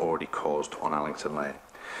they have already caused on Allington Lane.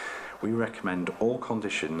 We recommend all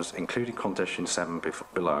conditions, including condition 7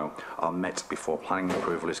 below, are met before planning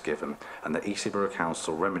approval is given, and that Eastleigh Borough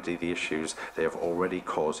Council remedy the issues they have already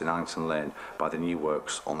caused in Allington Lane by the new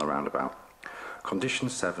works on the roundabout. Condition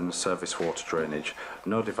 7, surface water drainage.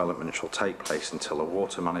 No development shall take place until a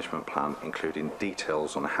water management plan, including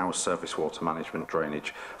details on how surface water management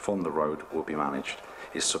drainage from the road will be managed,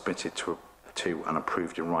 is submitted to and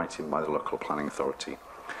approved in writing by the local planning authority.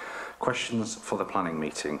 Questions for the planning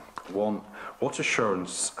meeting. 1. What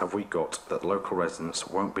assurance have we got that local residents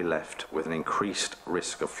won't be left with an increased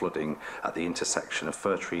risk of flooding at the intersection of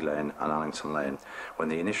Fir Tree Lane and Allington Lane when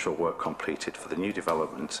the initial work completed for the new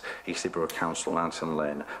development, Eastleigh Borough Council and Allington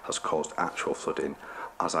Lane, has caused actual flooding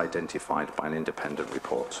as identified by an independent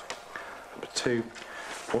report? Number 2.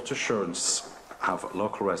 What assurance have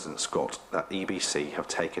local residents got that EBC have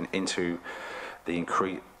taken into the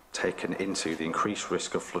increased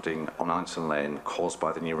risk of flooding on Allington Lane caused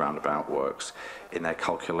by the new roundabout works in their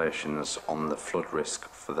calculations on the flood risk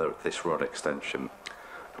for this road extension?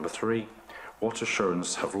 Number 3, what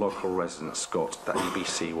assurance have local residents got that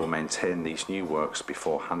EBC will maintain these new works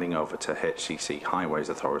before handing over to HEC Highways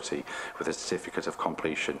Authority with a certificate of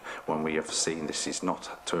completion when we have seen this is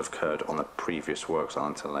not to have occurred on the previous works on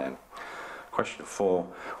Allington Lane? Question 4,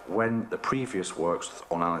 when the previous works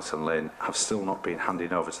on Allington Lane have still not been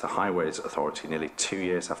handed over to the Highways Authority nearly 2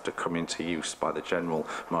 years after coming into use by the general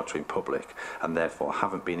motoring public and therefore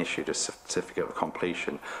haven't been issued a certificate of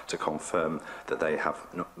completion to confirm that they have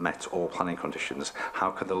met all planning conditions,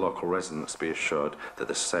 how can the local residents be assured that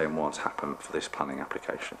the same won't happen for this planning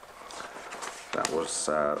application? That was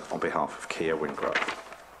on behalf of Kia Wingrove.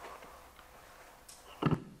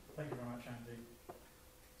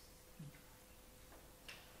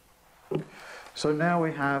 So now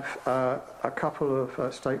we have a couple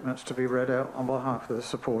of statements to be read out on behalf of the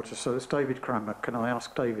supporters. So it's David Cranmer. Can I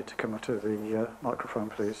ask David to come up to the microphone,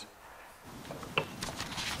 please?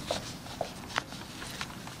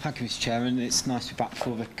 Thank you, Mr. Chairman. It's nice to be back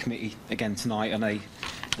before the committee again tonight on a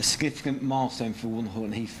significant milestone for the One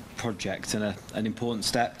Horton Heath project and an important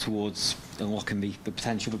step towards unlocking the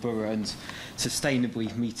potential of the borough and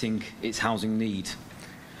sustainably meeting its housing need.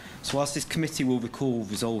 So whilst this committee will recall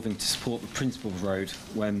resolving to support the principle of the road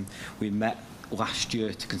when we met last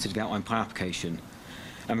year to consider the outline plan application,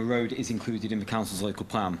 and the road is included in the council's local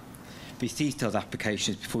plan, this detailed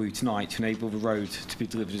application is before you tonight to enable the road to be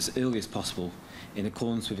delivered as early as possible in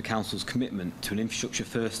accordance with the council's commitment to an infrastructure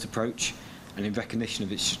first approach and in recognition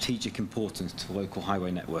of its strategic importance to the local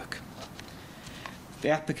highway network.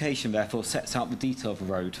 The application therefore sets out the detail of the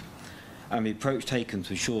road and the approach taken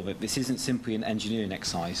to ensure that this isn't simply an engineering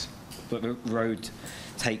exercise, but the road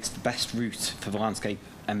takes the best route for the landscape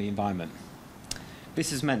and the environment.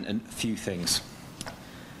 This has meant a few things.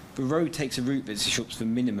 The road takes a route that disrupts the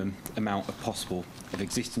minimum amount possible of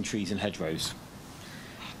existing trees and hedgerows.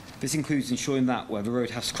 This includes ensuring that where the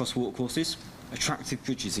road has to cross watercourses, attractive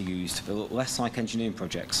bridges are used that look less like engineering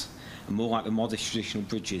projects and more like the modest traditional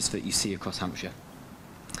bridges that you see across Hampshire.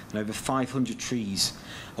 And over 500 trees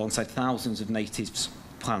alongside thousands of native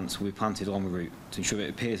plants will be planted along the route to ensure it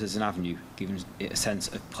appears as an avenue, giving it a sense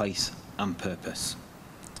of place and purpose.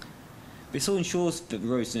 This all ensures that the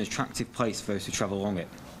road is an attractive place for those who travel along it.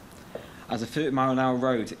 As a 30-mile-an-hour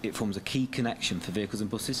road, it forms a key connection for vehicles and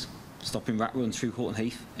buses, stopping rat runs through Horton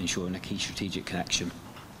Heath, ensuring a key strategic connection.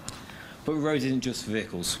 But the road isn't just for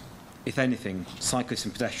vehicles. If anything, cyclists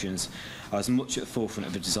and pedestrians are as much at the forefront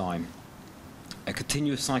of the design. A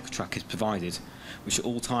continuous cycle track is provided, which at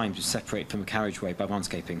all times is separated from the carriageway by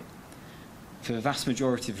landscaping. For the vast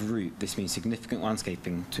majority of the route, this means significant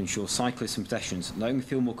landscaping to ensure cyclists and pedestrians not only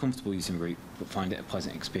feel more comfortable using the route, but find it a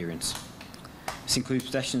pleasant experience. This includes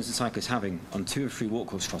pedestrians and cyclists having, on 2 or 3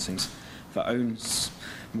 walkcourse crossings, their own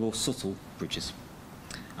more subtle bridges.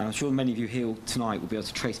 And I'm sure many of you here tonight will be able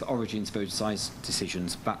to trace the origins of those design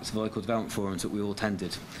decisions back to the local development forums that we all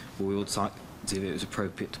attended, where we all decided it was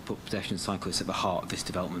appropriate to put pedestrian cyclists at the heart of this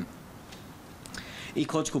development.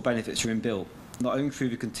 Ecological benefits are inbuilt, not only through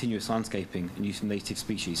the continuous landscaping and use of native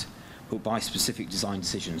species, but by specific design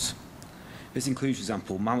decisions. This includes, for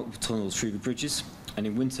example, mammoth tunnels through the bridges, and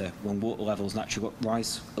in winter, when water levels naturally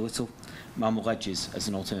rise a little, mammoth ledges as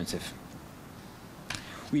an alternative.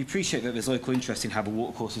 We appreciate that there's local interest in how the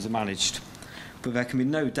watercourses are managed, but there can be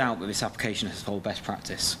no doubt that this application has followed best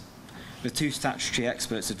practice. The 2 statutory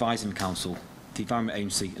experts advising the Council, the Environment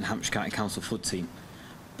Agency and Hampshire County Council Flood Team,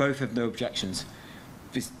 both have no objections,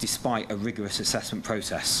 despite a rigorous assessment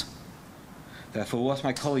process. Therefore, whilst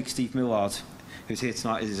my colleague Steve Millard, who's here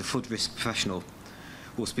tonight is a flood risk professional,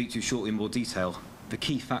 will speak to you shortly in more detail, the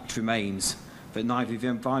key fact remains that neither the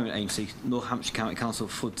Environment Agency nor Hampshire County Council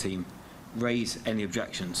Flood Team raise any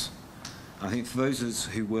objections. I think for those of us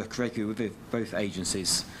who work regularly with both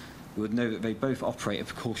agencies, we would know that they both operate a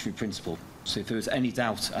precautionary principle. So if there was any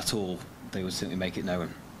doubt at all, they would certainly make it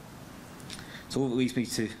known. So all that leads me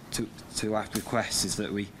to our request is that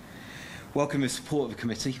we welcome the support of the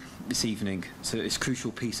committee this evening so that this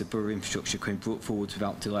crucial piece of borough infrastructure can be brought forward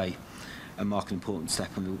without delay and mark an important step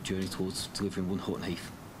on the journey towards delivering One Horton Heath.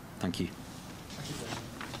 Thank you.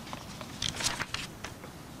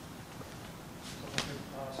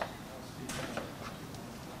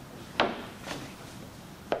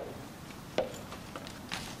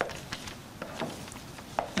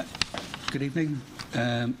 Good evening.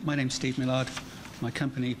 My name's Steve Millard. My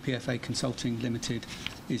company, PFA Consulting Limited,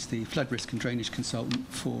 is the flood risk and drainage consultant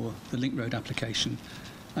for the Link Road application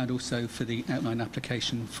and also for the outline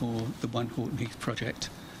application for the One Horton Heath project.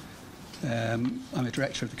 I'm a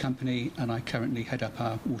director of the company and I currently head up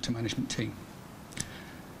our water management team.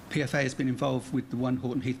 PFA has been involved with the One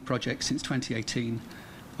Horton Heath project since 2018.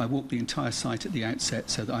 I walked the entire site at the outset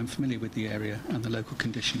so that I'm familiar with the area and the local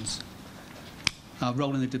conditions. Our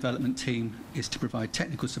role in the development team is to provide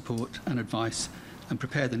technical support and advice and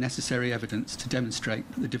prepare the necessary evidence to demonstrate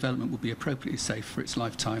that the development will be appropriately safe for its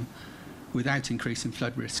lifetime without increasing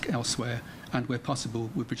flood risk elsewhere and, where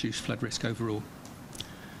possible, would reduce flood risk overall.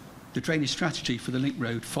 The drainage strategy for the Link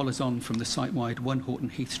Road follows on from the site-wide One Horton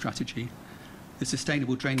Heath strategy. The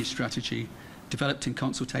sustainable drainage strategy, developed in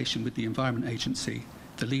consultation with the Environment Agency,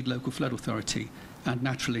 the lead local flood authority and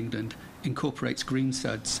Natural England, incorporates green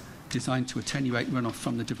suds designed to attenuate runoff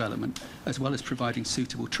from the development, as well as providing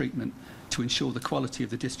suitable treatment to ensure the quality of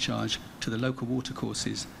the discharge to the local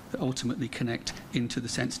watercourses that ultimately connect into the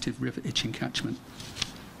sensitive River Itching catchment.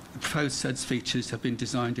 The proposed SUDS features have been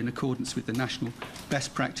designed in accordance with the national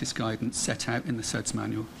best practice guidance set out in the SUDS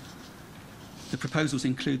manual. The proposals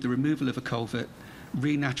include the removal of a culvert,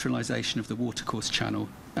 renaturalisation of the watercourse channel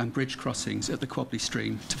and bridge crossings at the Quabley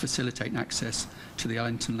stream to facilitate access to the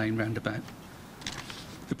Errington Lane roundabout.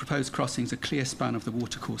 The proposed crossings are a clear span of the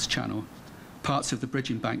watercourse channel. Parts of the bridge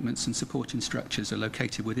embankments and supporting structures are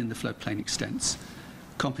located within the floodplain extents.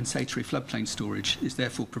 Compensatory floodplain storage is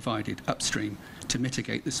therefore provided upstream to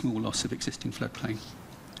mitigate the small loss of existing floodplain.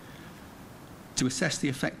 To assess the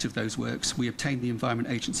effect of those works, we obtained the Environment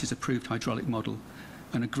Agency's approved hydraulic model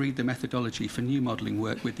and agreed the methodology for new modelling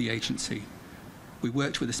work with the agency. We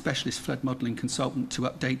worked with a specialist flood modelling consultant to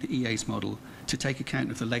update the EA's model to take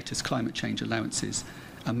account of the latest climate change allowances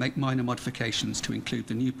and make minor modifications to include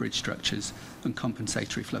the new bridge structures and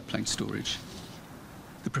compensatory floodplain storage.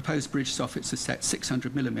 The proposed bridge soffits are set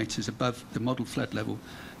 600 millimetres above the model flood level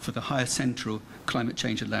for the higher central climate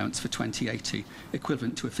change allowance for 2080,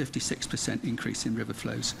 equivalent to a 56% increase in river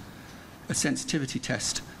flows. A sensitivity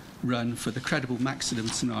test run for the credible maximum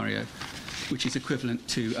scenario, which is equivalent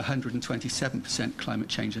to 127% climate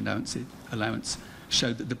change allowance,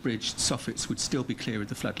 showed that the bridge soffits would still be clear of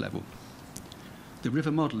the flood level. The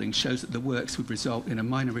river modelling shows that the works would result in a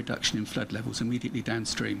minor reduction in flood levels immediately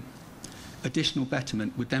downstream. Additional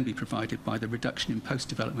betterment would then be provided by the reduction in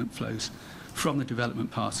post-development flows from the development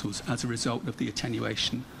parcels as a result of the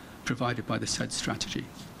attenuation provided by the SUD strategy.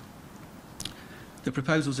 The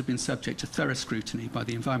proposals have been subject to thorough scrutiny by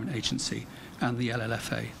the Environment Agency and the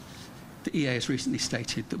LLFA. The EA has recently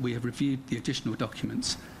stated that we have reviewed the additional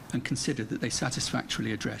documents and considered that they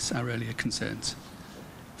satisfactorily address our earlier concerns.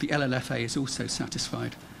 The LLFA is also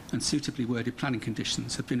satisfied and suitably worded planning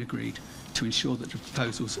conditions have been agreed to ensure that the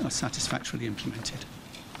proposals are satisfactorily implemented.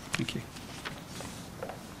 Thank you.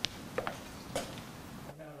 I'd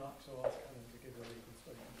now like to ask Helen to give a legal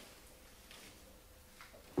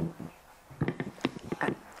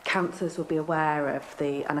statement. Councillors will be aware of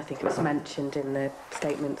the, and I think it was mentioned in the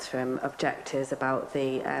statements from objectors about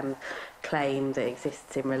the claim that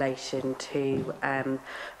exists in relation to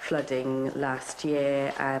flooding last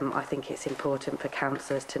year. I think it's important for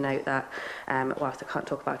councillors to note that, whilst I can't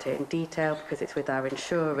talk about it in detail because it's with our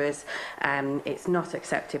insurers, it's not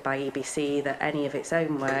accepted by EBC that any of its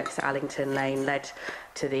own works at Allington Lane led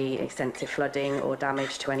to the extensive flooding or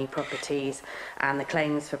damage to any properties, and the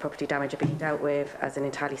claims for property damage are being dealt with as an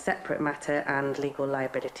entirely separate matter, and legal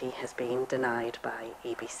liability has been denied by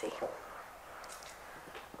EBC.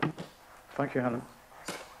 Thank you, Helen.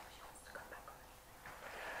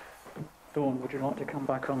 Dawn, would you like to come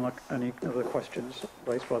back on any other questions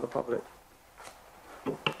raised by the public?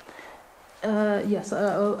 Yes,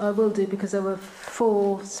 I will do, because there were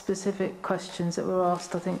 4 specific questions that were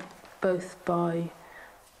asked, I think, both by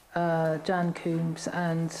Jan Coombs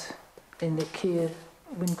and in the Kia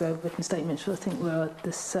Wingrove written statements, which I think were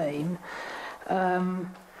the same.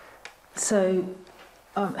 I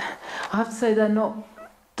have to say they're not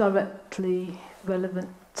directly relevant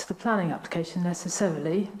to the planning application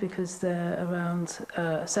necessarily, because they're around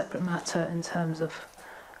a separate matter in terms of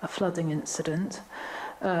a flooding incident.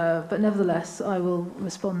 But nevertheless, I will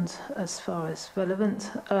respond as far as relevant.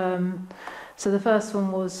 So the first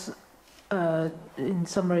one was, in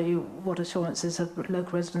summary, what assurances have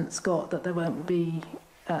local residents got that there won't be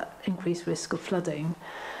increased risk of flooding?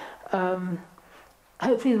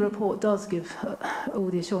 Hopefully the report does give all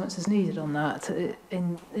the assurances needed on that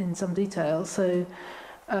in some detail. So,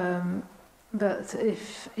 but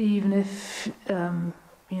even if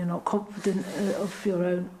you're not confident of your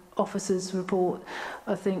own officer's report,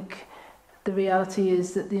 I think the reality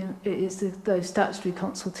is that those statutory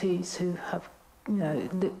consultees who have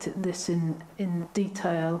looked at this in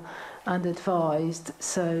detail and advised.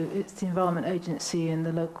 So it's the Environment Agency and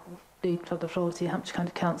the local lead flood authority, Hampshire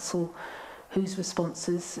County Council, whose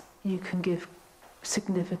responses you can give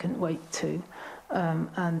significant weight to,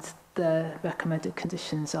 and their recommended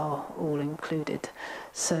conditions are all included.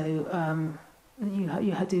 So you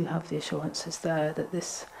do have the assurances there that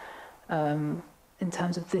this, in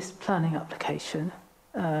terms of this planning application,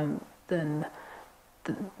 then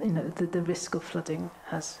the risk of flooding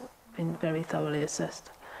has been very thoroughly assessed.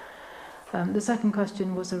 The second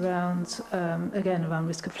question was around, again, around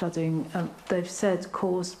risk of flooding. They've said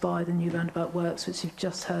caused by the new roundabout works, which you've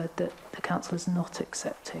just heard that the council is not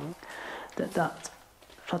accepting that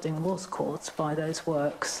flooding was caused by those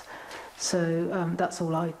works. So that's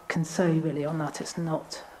all I can say really on that. It's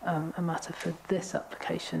not a matter for this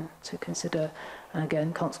application to consider. And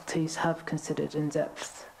again, consultees have considered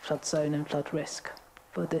in-depth flood zone and flood risk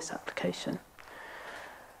for this application.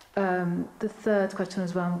 The third question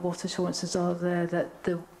was around what assurances are there that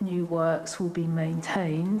the new works will be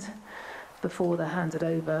maintained before they're handed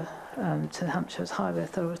over to Hampshire's Highway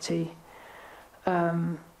Authority.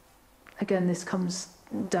 Again, this comes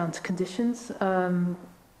down to conditions.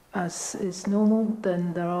 As is normal,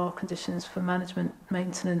 then there are conditions for management,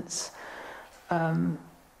 maintenance,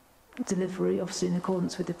 delivery, obviously in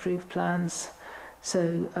accordance with the approved plans.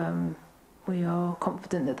 So we are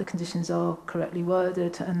confident that the conditions are correctly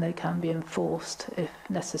worded and they can be enforced if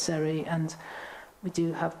necessary, and we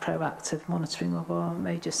do have proactive monitoring of our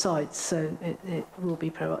major sites, so it will be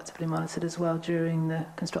proactively monitored as well during the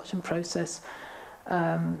construction process.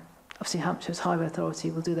 Obviously Hampshire's Highway Authority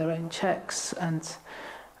will do their own checks, and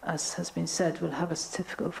as has been said, will have a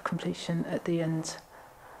certificate of completion at the end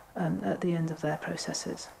of their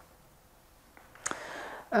processes.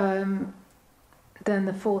 Then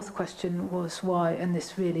the fourth question was why, and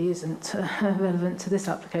this really isn't relevant to this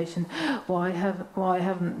application, why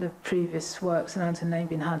haven't the previous works in Errington Lane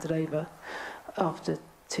been handed over after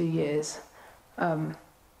 2 years?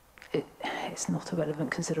 It's not a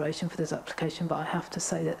relevant consideration for this application, but I have to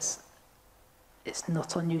say that it's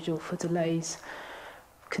not unusual for delays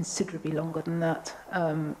considerably longer than that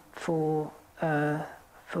for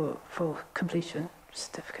completion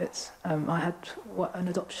certificates. I had an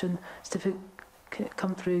adoption certificate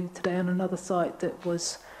come through today on another site that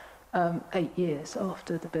was 8 years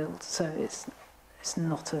after the build, so it's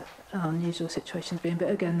not an unusual situation to be in, but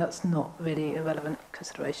again that's not really a relevant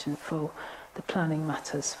consideration for the planning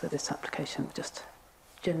matters for this application, just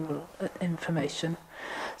general information.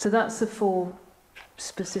 So that's the 4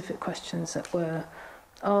 specific questions that were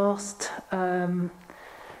asked.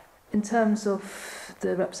 In terms of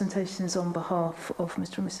the representations on behalf of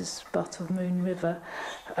Mr and Mrs Butt of Moon River,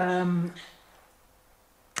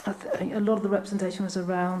 I think a lot of the representation was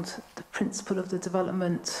around the principle of the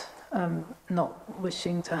development, not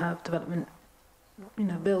wishing to have development,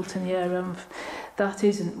 built in the area. That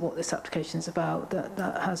isn't what this application is about.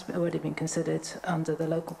 That has already been considered under the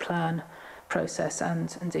local plan process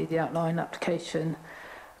and indeed the outline application.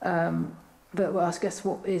 But I guess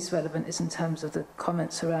what is relevant is in terms of the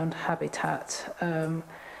comments around habitat, and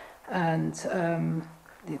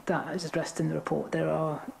that is addressed in the report.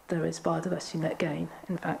 There is biodiversity net gain,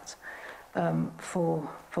 in fact, for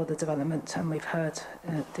the development, and we've heard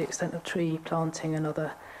the extent of tree planting and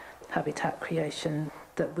other habitat creation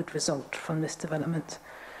that would result from this development,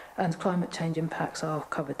 and climate change impacts are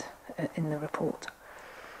covered in the report.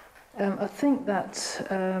 I think that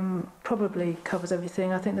probably covers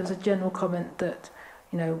everything. I think there was a general comment that,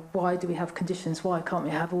 why do we have conditions? Why can't we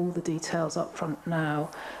have all the details up front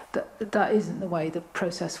now? That isn't the way the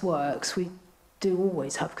process works. We do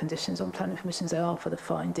always have conditions on planning permissions. They are for the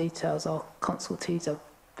fine details. Our consultees are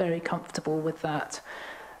very comfortable with that.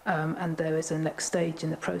 And there is a next stage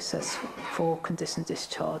in the process for condition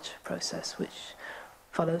discharge process, which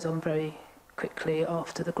follows on very quickly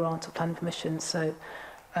after the grant of planning permission. So,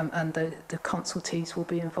 and the consultees will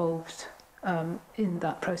be involved in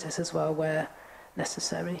that process as well, where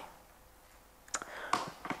necessary.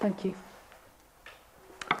 Thank you.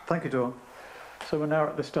 Thank you, Dawn. So we're now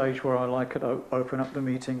at the stage where I like to open up the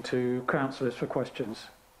meeting to councillors for questions.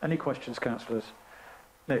 Any questions, councillors?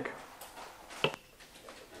 Nick.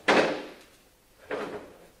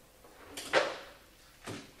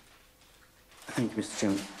 Thank you, Mr.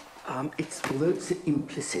 Chairman. Although it's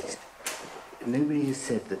implicit, nobody has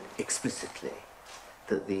said that explicitly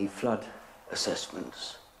that the flood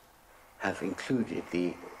assessments have included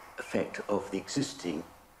the effect of the existing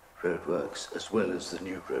roadworks as well as the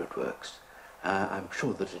new roadworks. I'm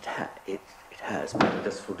sure that it has, but I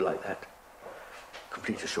just would like that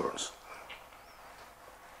complete assurance.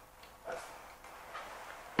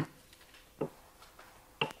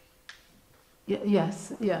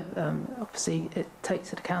 Yes, obviously it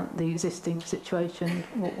takes into account the existing situation,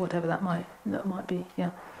 whatever that might be,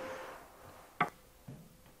 yeah.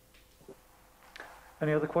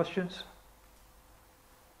 Any other questions?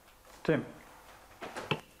 Tim.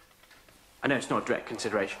 I know it's not a direct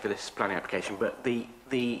consideration for this planning application, but the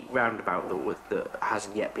roundabout that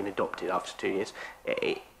hasn't yet been adopted after 2 years,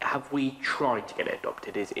 have we tried to get it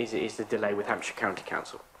adopted? Is the delay with Hampshire County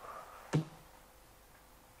Council?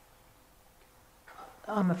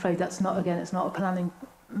 I'm afraid that's not, again, it's not a planning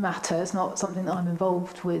matter. It's not something that I'm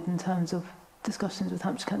involved with in terms of discussions with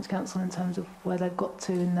Hampshire County Council in terms of where they've got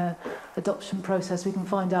to in their adoption process. We can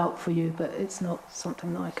find out for you, but it's not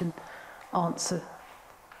something that I can answer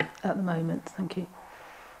at the moment. Thank you.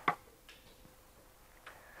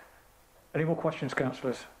 Any more questions,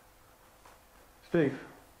 councillors? Steve.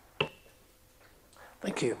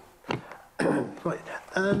 Thank you. Right.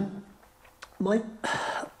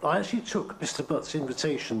 I actually took Mr. Butt's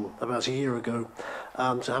invitation about a year ago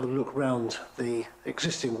to have a look round the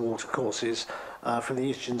existing watercourses from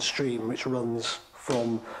the Itchen stream, which runs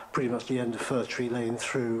from pretty much the end of Fir Tree Lane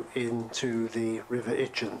through into the River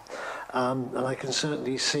Itchen. And I can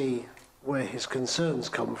certainly see where his concerns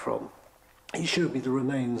come from. He showed me the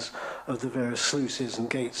remains of the various sluices and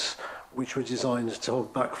gates which were designed to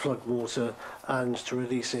hold back flood water and to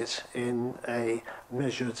release it in a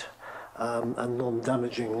measured and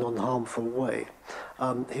non-damaging, non-harmful way.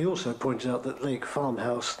 He also pointed out that Lake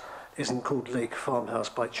Farmhouse isn't called Lake Farmhouse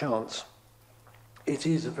by chance. It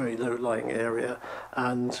is a very low-lying area,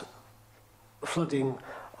 and flooding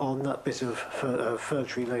on that bit of Fir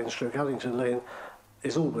Tree Lane / Allington Lane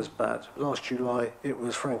is always bad. Last July it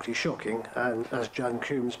was frankly shocking, and as Jan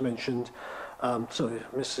Coombs mentioned,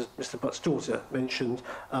 Mr. Butt's daughter mentioned,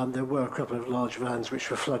 there were a couple of large vans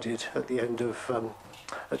which were flooded at the end of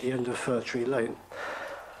Fir Tree Lane.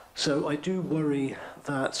 So I do worry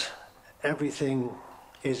that everything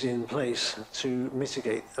is in place to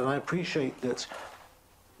mitigate, and I appreciate that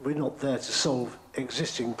we're not there to solve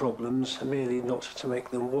existing problems, merely not to make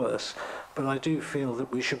them worse, but I do feel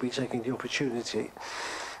that we should be taking the opportunity.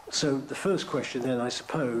 So the first question then, I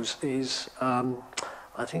suppose, is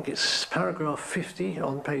I think it's paragraph 50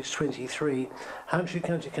 on page 23. Hampshire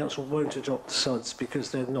County Council won't adopt the SUDs because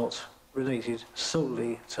they're not related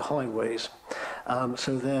solely to highways.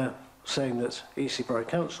 So they're saying that EC Borough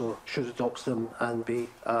Council should adopt them and be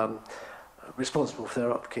responsible for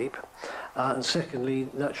their upkeep. And secondly,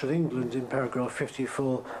 Natural England in paragraph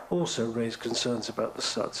 54 also raised concerns about the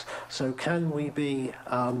SUDs. So can we be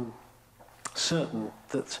certain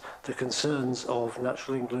that the concerns of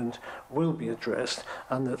Natural England will be addressed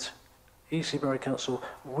and that EC Borough Council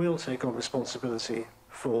will take on responsibility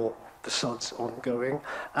for the SUDs ongoing,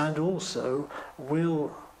 and also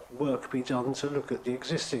will work be done to look at the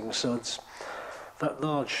existing SUDs, that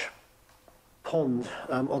large pond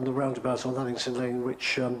on the roundabout on Allington Lane,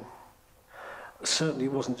 which certainly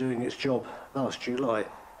wasn't doing its job last July.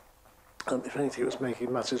 If anything, it was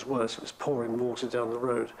making matters worse. It was pouring water down the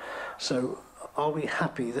road. So are we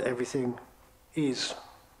happy that everything is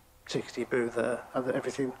tickety-boo there and that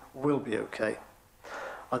everything will be okay?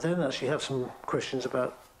 I then actually have some questions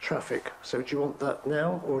about traffic. So do you want that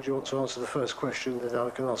now, or do you want to answer the first question, then I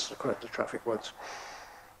can answer the traffic ones?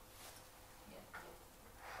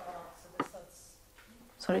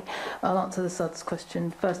 Sorry, I'll answer the SUDS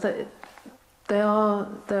question first. There are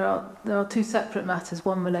two separate matters.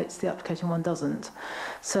 One relates to the application, one doesn't.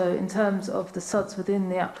 So in terms of the SUDs within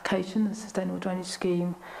the application, the Sustainable Drainage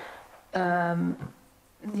Scheme,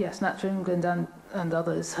 yes, Natural England and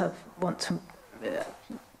others want to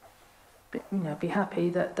be happy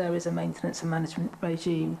that there is a maintenance and management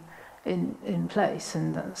regime in place,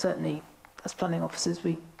 and certainly as planning officers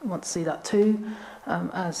we want to see that too,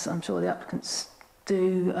 as I'm sure the applicants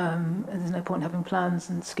do. There's no point having plans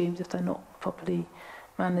and schemes if they're not properly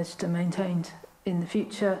managed and maintained in the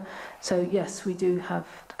future. So yes, we do have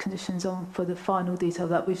conditions on for the final detail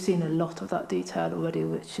that we've seen a lot of that detail already,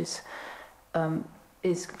 which is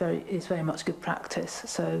very much good practice.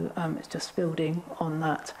 So it's just building on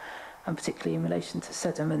that, and particularly in relation to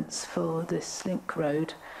sediments for this link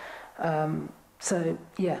road. So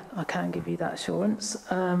yeah, I can give you that assurance.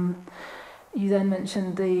 You then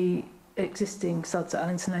mentioned the existing SUDs at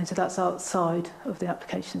Allington Lane, so that's outside of the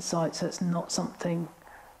application site, so it's not something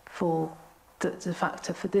for the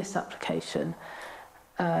factor for this application.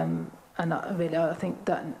 And I think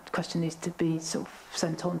that question needs to be sort of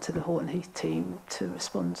sent on to the Horton Heath team to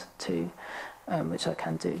respond to, which I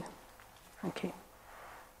can do. Thank you.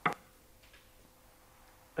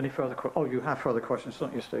 Any further questions? Oh, you have further questions,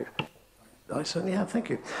 don't you, Steve? I certainly have, thank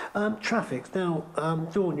you. Traffic. Now,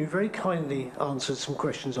 Dawn, you very kindly answered some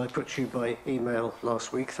questions I put to you by email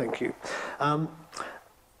last week, thank you.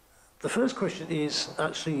 The first question is,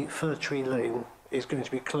 actually, Fir Tree Lane is going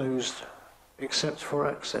to be closed except for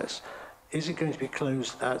access. Is it going to be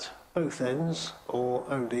closed at both ends or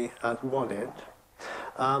only at one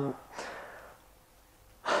end?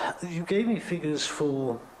 You gave me figures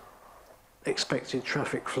for expected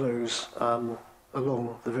traffic flows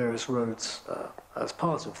along the various roads as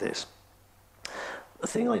part of this. The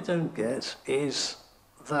thing I don't get is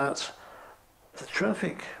that the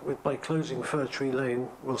traffic, by closing Fir Tree Lane,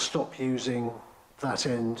 will stop using that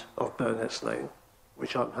end of Burnet's Lane,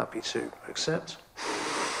 which I'm happy to accept.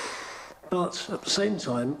 But at the same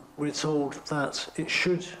time, we're told that it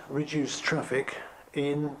should reduce traffic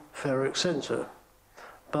in Fair Oak Centre.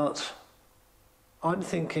 But I'm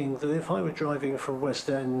thinking that if I were driving from West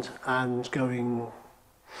End and going,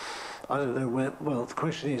 I don't know where. Well, the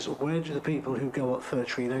question is, where do the people who go up Fir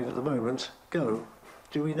Tree Lane at the moment go?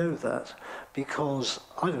 Do we know that? Because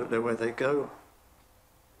I don't know where they go.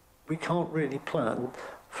 We can't really plan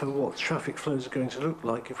for what traffic flows are going to look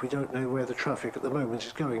like if we don't know where the traffic at the moment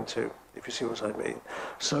is going to, if you see what I mean.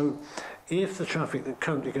 So if the traffic that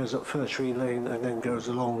currently goes up Fir Tree Lane and then goes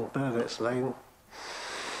along Burnet's Lane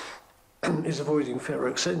is avoiding Fair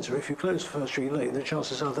Oak Centre, if you close Fir Tree Lane, the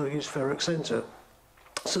chances are they'll use Fair Oak Centre.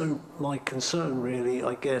 So my concern really,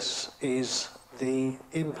 I guess, is the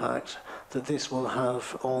impact that this will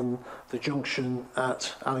have on the junction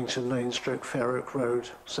at Allington Lane stroke Fair Oak Road,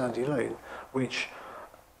 Sandy Lane, which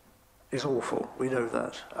is awful. We know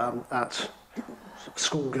that. At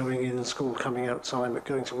school going in and school coming out time, at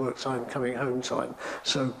going to work time, coming home time.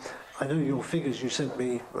 So I know your figures you sent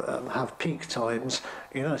me have peak times.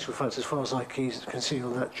 In actual fact, as far as I can see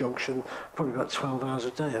on that junction, probably about 12 hours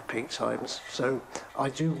a day at peak times. So I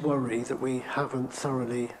do worry that we haven't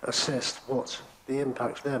thoroughly assessed what the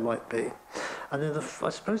impact there might be. And then I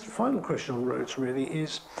suppose the final question on roads really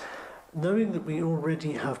is, knowing that we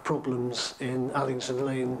already have problems in Allington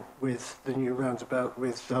Lane with the new roundabout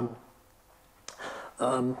with what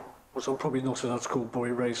I'm probably not allowed to call boy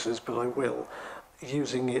racers, but I will,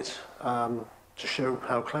 using it to show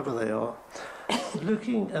how clever they are.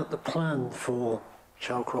 Looking at the plan for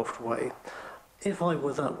Chalcroft Way, if I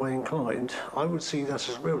were that way inclined, I would see that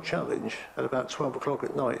as a real challenge at about 12 o'clock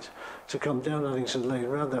at night to come down Allington Lane,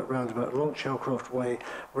 round that roundabout, along Chalcroft Way,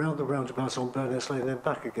 round the roundabout on Burnet's Lane, and then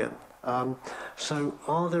back again. So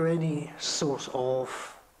are there any sort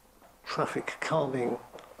of traffic calming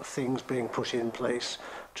things being put in place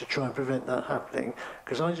to try and prevent that happening?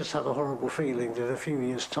 Because I just have a horrible feeling that in a few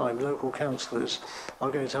years' time, local councillors are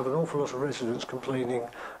going to have an awful lot of residents complaining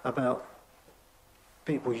about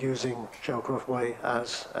people using Chalcroft Way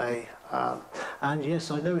as a... and yes,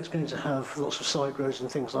 I know it's going to have lots of side roads and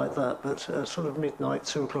things like that, but sort of midnight,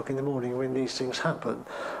 2 o'clock in the morning when these things happen,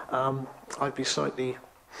 I'd be slightly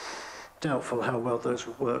doubtful how well those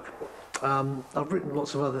would work. I've written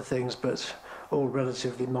lots of other things, but all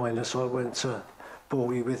relatively minor, so I won't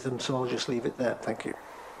bore you with them, so I'll just leave it there. Thank you.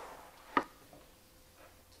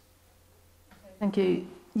 Thank you.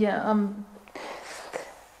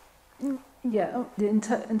 Yeah, in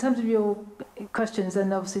terms of your questions,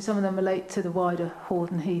 then obviously some of them relate to the wider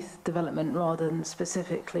Horton Heath development rather than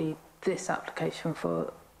specifically this application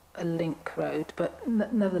for a link road. But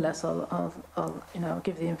nevertheless, I'll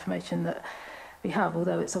give the information that we have,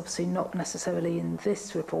 although it's obviously not necessarily in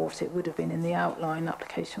this report. It would have been in the outline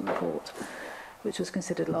application report, which was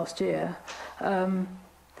considered last year. Fir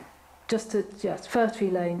Tree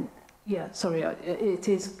Lane. Yeah, sorry,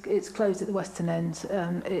 it's closed at the western end.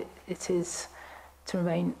 It is to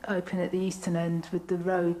remain open at the eastern end, with the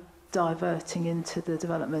road diverting into the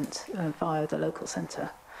development via the local centre.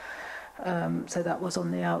 So that was on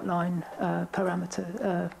the outline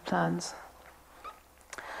parameter plans.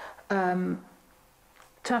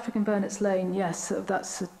 Traffic in Burnet's Lane, yes,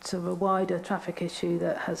 that's a sort of a wider traffic issue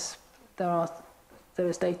that there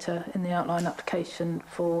is data in the outline application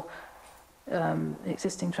for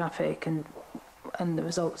existing traffic and the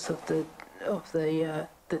results of the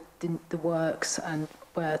works and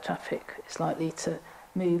where traffic is likely to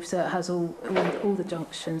move. So it has all the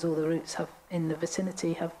junctions, all the routes in the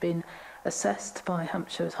vicinity have been assessed by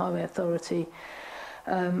Hampshire's Highway Authority,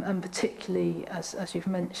 and particularly as you've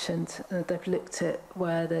mentioned, they've looked at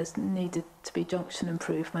where there's needed to be junction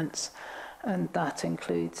improvements, and that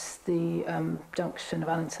includes the junction of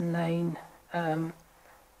Allington Lane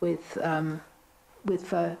with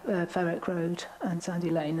Fair Oak Road and Sandy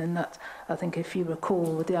Lane, and that, I think, if you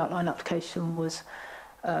recall, with the outline application was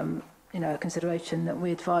a consideration that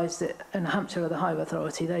we advised that in Hampshire or the Highway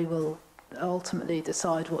Authority, they will ultimately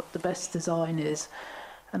decide what the best design is.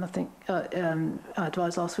 And I think I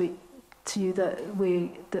advised last week to you that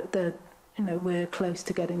we're close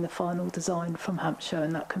to getting the final design from Hampshire,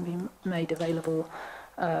 and that can be made available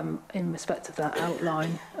in respect of that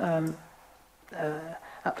outline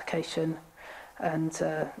application. And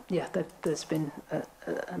there's been a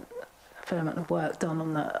fair amount of work done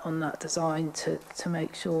on that design to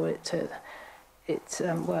make sure it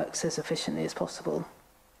works as efficiently as possible.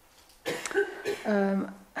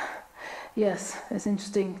 Yes, it's an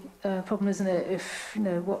interesting problem, isn't it? If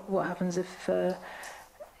what happens if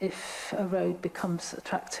a road becomes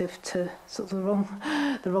attractive to sort of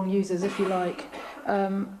the wrong users, if you like.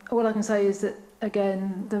 All I can say is that,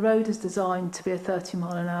 again, the road is designed to be a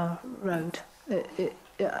 30-mile-an-hour road.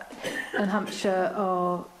 And Hampshire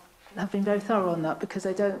have been very thorough on that, because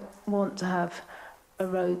they don't want to have a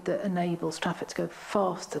road that enables traffic to go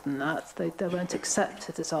faster than that. They won't accept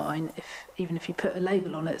a design even if you put a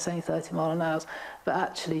label on it saying 30 mile an hour, but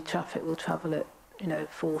actually traffic will travel at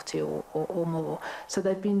 40 or more. So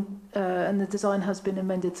they've been, and the design has been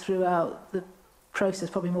amended throughout the process,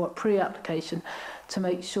 probably more at pre-application, to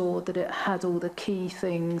make sure that it had all the key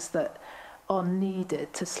things that are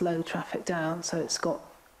needed to slow traffic down. So it's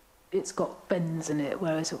got bends in it,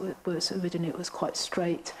 whereas originally it was quite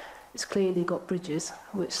straight. It's clearly got bridges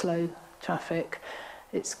which slow traffic.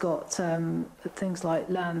 It's got things like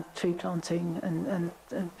land tree planting and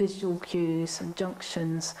visual cues and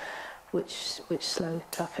junctions which slow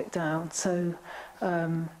traffic down. So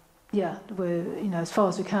yeah, we're as far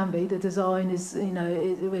as we can be. The design is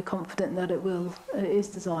we're confident that it is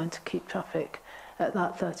designed to keep traffic at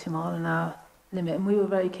that 30 mile an hour limit, and we were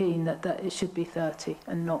very keen that it should be 30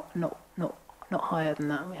 and not higher than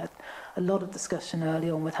that. And we had a lot of discussion early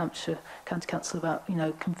on with Hampshire County Council about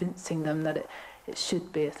convincing them that it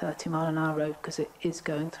should be a 30 mile an hour road because it is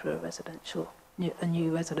going through a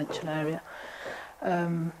new residential area.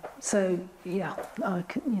 So yeah,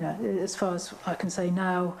 as far as I can say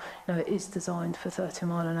now, it is designed for 30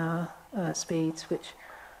 mile an hour speeds, which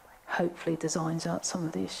hopefully designs out some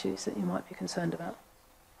of the issues that you might be concerned about.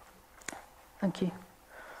 Thank you.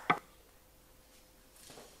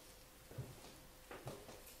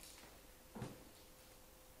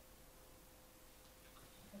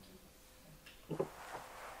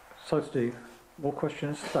 So, Steve, more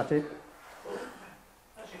questions? Is that it?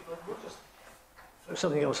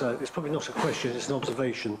 Something else, it's probably not a question, it's an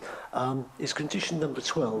observation. It's condition number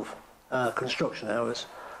 12, construction hours.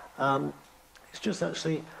 It's just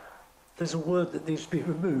actually, there's a word that needs to be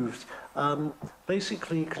removed.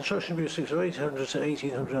 Basically, construction restrictions are 800 to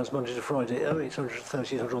 1800 hours Monday to Friday, 0800 to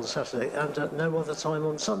 1300 on Saturday, and at no other time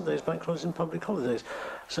on Sundays, bank holidays and public holidays.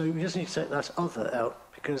 So you just need to take that other out,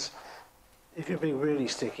 because if you're being really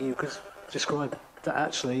sticky, you could describe that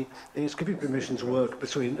actually is giving permission to work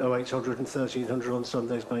between 0800 and 1300 on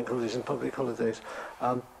Sundays, bank holidays and public holidays.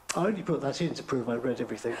 I only put that in to prove I read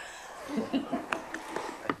everything.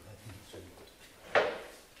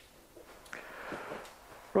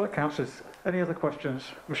 Right, councillors, any other questions?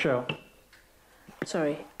 Michelle?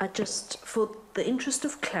 Sorry, for the interest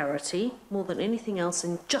of clarity, more than anything else,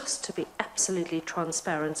 and just to be absolutely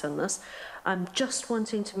transparent on this, I'm just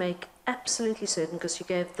wanting to make absolutely certain, because you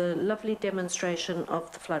gave the lovely demonstration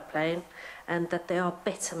of the floodplain and that there are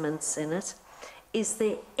betterments in it. Is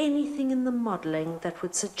there anything in the modelling that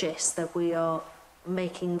would suggest that we are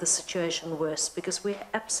making the situation worse? Because we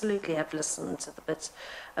absolutely have listened to the bit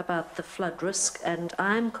about the flood risk, and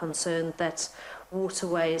I'm concerned that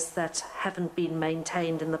waterways that haven't been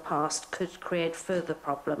maintained in the past could create further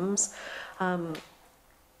problems. And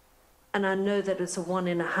I know that it's a 1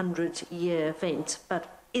 in 100 year event,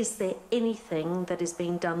 but is there anything that is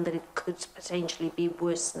being done that it could potentially be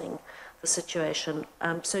worsening the situation?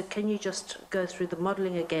 So can you just go through the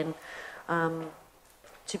modelling again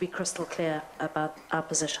to be crystal clear about our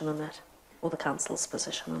position on that, or the council's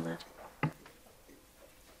position on that? I'm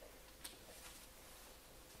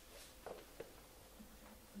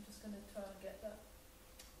just going to try and get that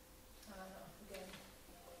up again.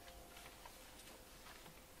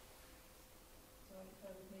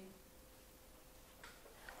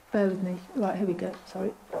 Bear with me. Right, here we go.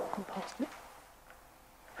 Sorry, I'm past it.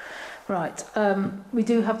 Right, we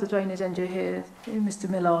do have the drainage engineer here, Mr.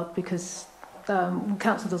 Millard, because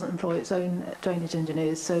council doesn't employ its own drainage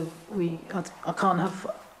engineers, so I can't have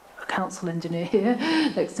a council engineer here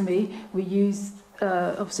next to me. We use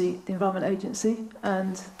obviously the Environment Agency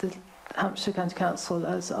and the Hampshire County Council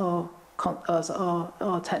as our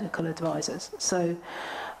technical advisors. So,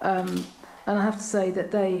 and I have to say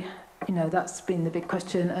that they, that's been the big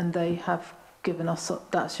question, and they have given us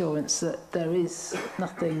that assurance that there is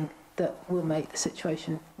nothing that will make the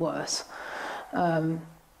situation worse.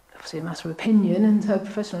 Obviously a matter of opinion and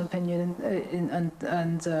professional opinion,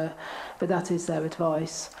 but that is their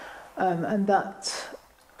advice. And that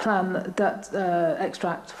plan, that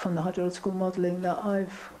extract from the hydrological modelling that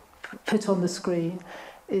I've put on the screen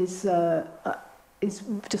is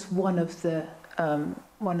just one of the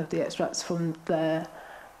extracts from their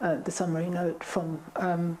the summary note from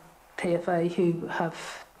PFA, who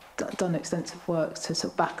have done extensive work to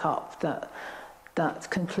sort of back up that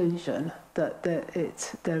conclusion that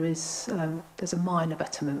there's a minor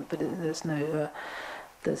betterment, but there's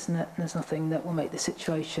nothing that will make the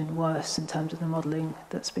situation worse in terms of the modelling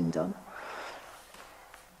that's been done.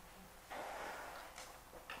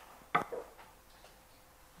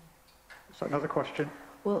 So another question?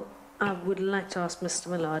 Well, I would like to ask Mr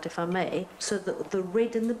Millard, if I may, so the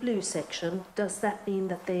red and the blue section, does that mean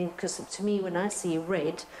that because to me when I see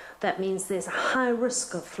red, that means there's a high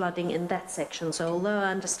risk of flooding in that section. So although I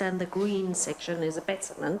understand the green section is a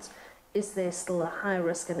betterment, is there still a high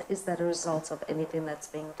risk, and is that a result of anything that's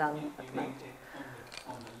being done? You mean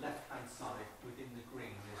on the left-hand side, within the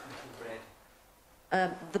green, there's little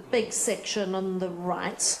red? The big section on the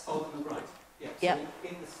right. Oh, on the right, yeah. Yep. So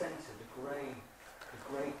in the centre, the grey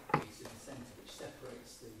piece in the centre, which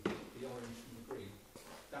separates the orange from the green,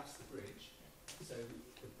 that's the bridge. So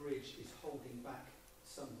the bridge is holding back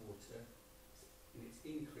some water, and it's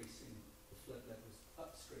increasing the flood levels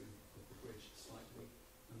upstream of the bridge slightly,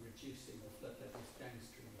 and reducing the flood levels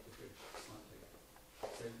downstream of the bridge slightly.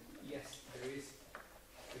 So yes, there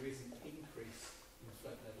is an increase in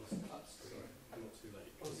flood levels upstream. Sorry, not too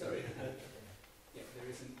late. Oh, sorry. Yeah,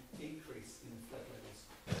 there is an increase in the flood levels.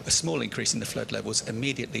 A small increase in the flood levels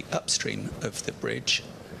immediately upstream of the bridge,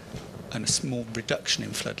 and a small reduction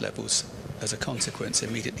in flood levels as a consequence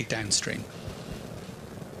immediately downstream.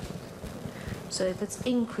 So if it's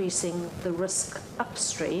increasing the risk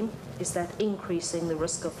upstream, is that increasing the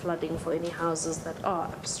risk of flooding for any houses that are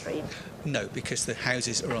upstream? No, because the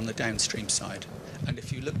houses are on the downstream side. And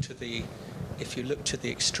if you look to the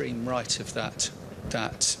extreme right of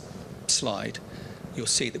that slide, you'll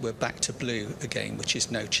see that we're back to blue again, which is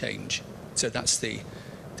no change. So that's the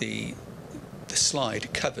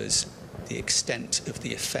slide covers the extent of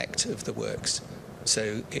the effect of the works.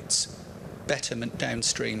 So it's betterment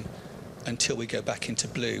downstream until we go back into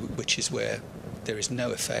blue, which is where there is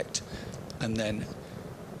no effect, and then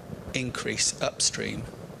increase upstream,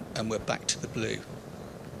 and we're back to the blue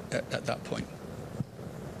at that point.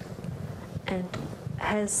 And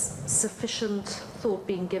has sufficient thought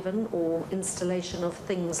been given, or installation of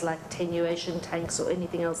things like attenuation tanks or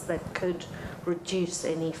anything else that could reduce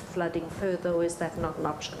any flooding further, or is that not an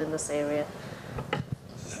option in this area?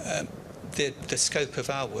 The scope of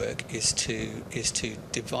our work is to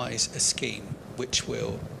devise a scheme which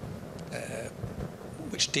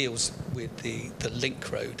deals with the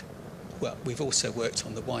link road. Well, we've also worked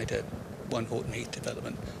on the wider Horton Heath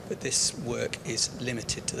development, but this work is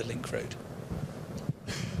limited to the link road.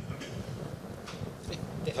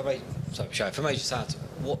 If I may just add,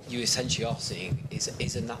 what you essentially are seeing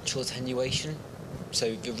is a natural attenuation.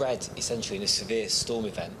 So the red, essentially in a severe storm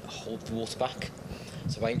event, holds the water back.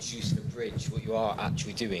 So by introducing a bridge, what you are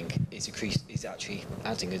actually doing is actually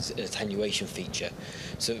adding an attenuation feature.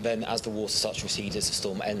 So then as the water starts to recede as the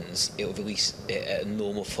storm ends, it will release it at a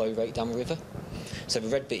normal flow rate down the river. So the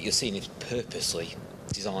red bit you're seeing is purposely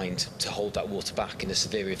designed to hold that water back in a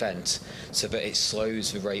severe event, so that it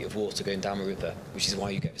slows the rate of water going down the river, which is why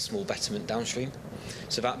you get a small betterment downstream.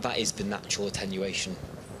 So that is the natural attenuation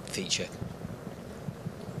feature.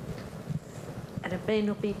 And it may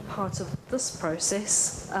not be part of this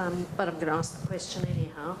process, but I'm going to ask the question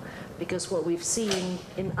anyhow, because what we've seen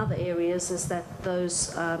in other areas is that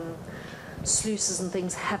those sluices and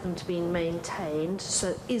things haven't been maintained.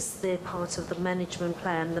 So is there part of the management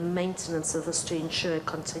plan, the maintenance of this, to ensure it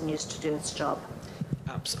continues to do its job?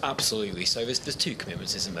 Absolutely. So there's two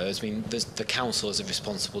commitments, isn't there? I mean, the council as a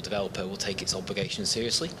responsible developer will take its obligations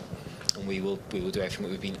seriously, and we will do everything that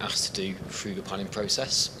we've been asked to do through the planning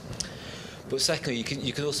process. But secondly,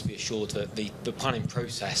 you can also be assured that the planning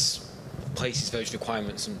process places those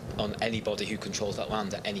requirements on anybody who controls that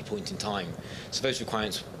land at any point in time. So those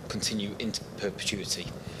requirements continue into perpetuity.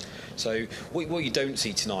 So what you don't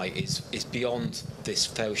see tonight is beyond this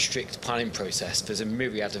fairly strict planning process, there's a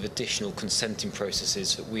myriad of additional consenting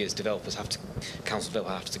processes that we as developers council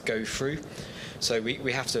developers have to go through. So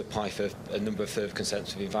we have to apply for a number of further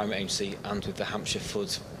consents with the Environment Agency and with the Hampshire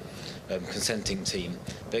Flood consenting team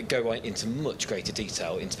that go right into much greater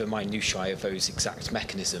detail into the minutiae of those exact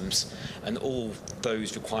mechanisms, and all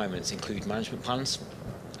those requirements include management plans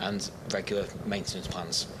and regular maintenance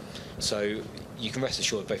plans. So you can rest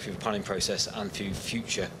assured, both through the planning process and through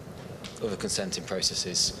future other consenting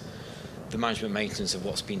processes, the management maintenance of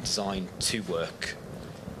what's been designed to work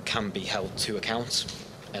can be held to account.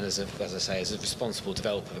 And as I say, as a responsible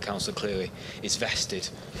developer, the council clearly is vested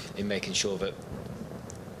in making sure that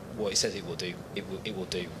what it says it will do, it will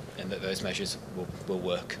do, and that those measures will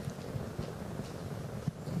work.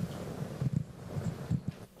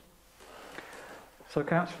 So,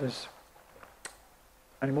 councillors,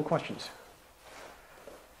 any more questions?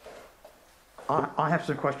 I have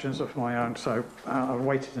some questions of my own, so I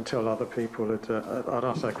waited until other people had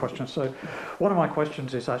asked their questions. So one of my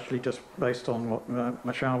questions is actually just based on what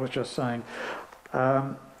Rachael was just saying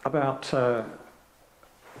about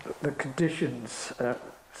the conditions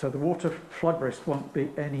So the water flood risks won't be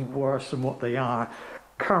any worse than what they are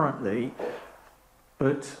currently,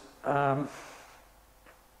 but how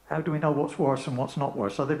do we know what's worse and what's not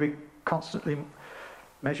worse? So they'll be constantly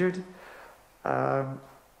measured, and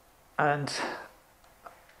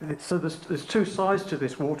so there's two sides to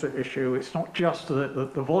this water issue. It's not just the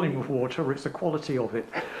volume of water, it's the quality of it.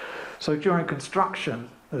 So during construction,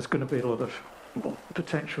 there's going to be a lot of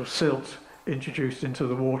potential silt introduced into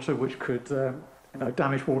the water, which could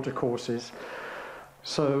damage water courses.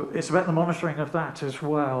 So it's about the monitoring of that as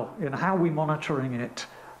well. How are we monitoring it?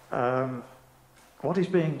 What is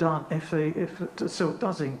being done if the silt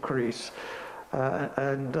does increase,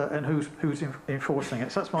 and who's enforcing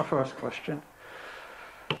it? So that's my first question.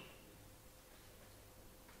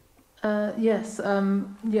 Yes.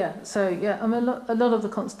 So I mean, a lot of the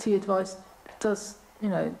consultative advice does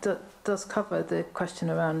cover the question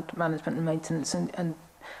around management and maintenance, and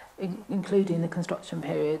including the construction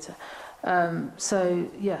period. So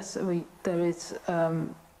yes, there is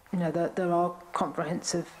there are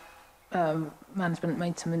comprehensive management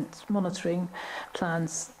maintenance monitoring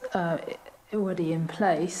plans already in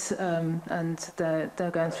place, and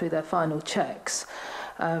they're going through their final checks,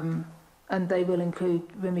 and they will include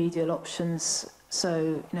remedial options.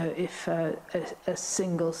 So if a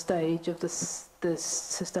single stage of the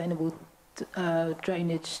sustainable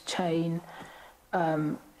drainage chain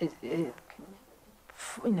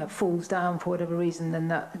falls down for whatever reason, then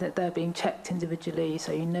that they're being checked individually,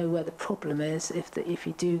 so you know where the problem is if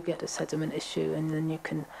you do get a sediment issue, and then you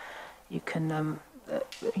can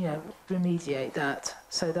remediate that.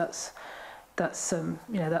 So that's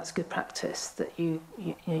good practice, that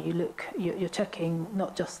you're checking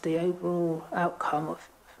not just the overall outcome of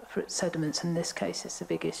sediments. In this case, it's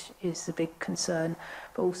a big concern,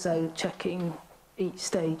 but also checking each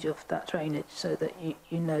stage of that drainage, so that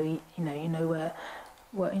you know where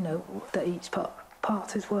that each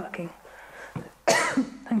part is working.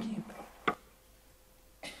 Thank you.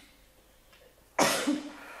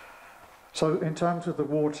 So in terms of the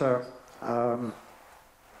water,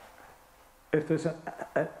 if there's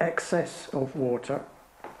an excess of water,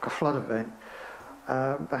 a flood event,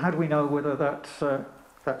 how do we know whether that's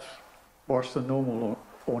worse than normal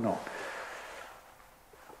or not?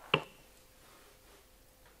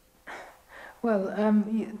 Well,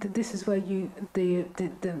 this is where the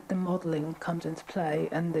modelling comes into play,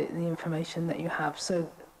 and the information that you have.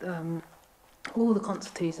 So all the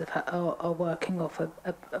consultees are working off a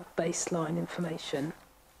baseline information.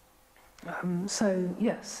 So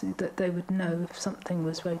yes, that they would know if something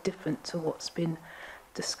was very different to what's been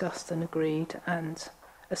discussed and agreed and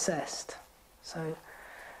assessed. So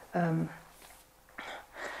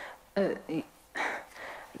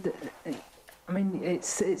I mean,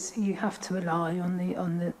 it's you have to rely on the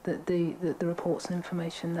reports and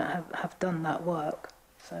information that have done that work.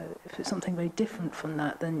 So if it's something very different from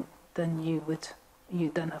that, then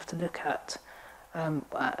you then have to look at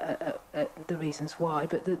the reasons why.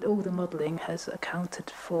 But all the modelling has accounted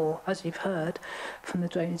for, as you've heard from the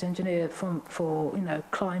drainage engineer, for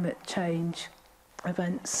climate change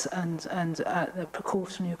events and the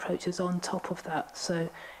precautionary approaches on top of that. So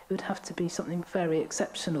it would have to be something very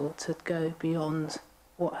exceptional to go beyond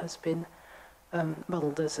what has been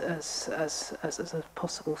modelled as a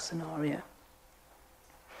possible scenario.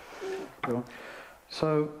 Cool.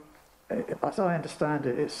 So, as I understand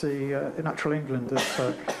it, it's the Natural England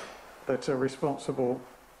that are responsible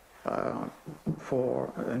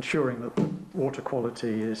for ensuring that the water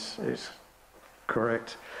quality is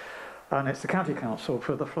correct, and it's the County Council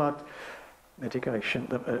for the flood mitigation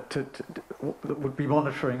that would be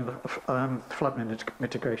monitoring the flood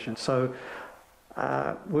mitigation. So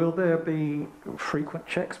will there be frequent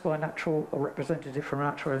checks by a representative from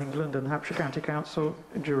Natural England and Hampshire County Council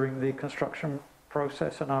during the construction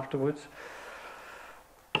process and afterwards?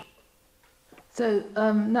 So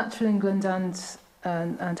Natural England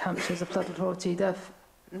and Hampshire as a flood authority, the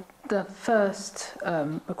first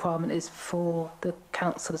requirement is for the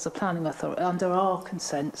council as a planning authority. Under our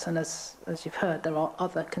consents, and as you've heard, there are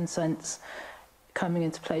other consents coming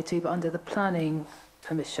into play too, but under the planning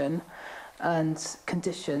permission and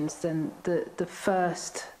conditions, then the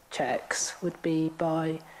first checks would be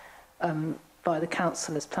by the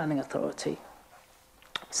council as planning authority.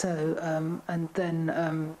 So and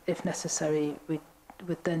then if necessary, we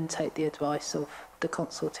would then take the advice of the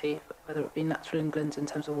consultee, whether it be Natural England in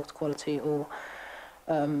terms of water quality, or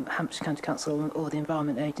Hampshire County Council or the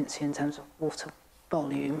Environment Agency in terms of water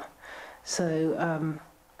volume. So,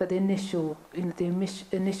 but the initial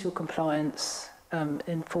compliance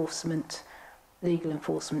enforcement, legal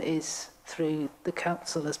enforcement, is through the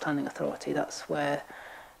council as planning authority. That's where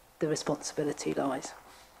the responsibility lies.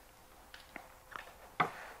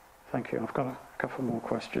 Thank you. I've got a couple more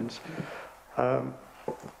questions.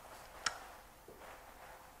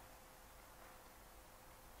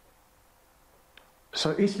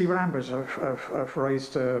 So Eastleigh Ramblers have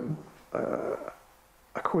raised a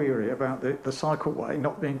query about the cycleway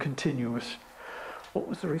not being continuous. What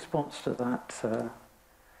was the response to that?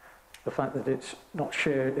 The fact that it's not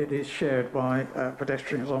shared, it is shared by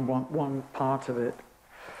pedestrians on one part of it.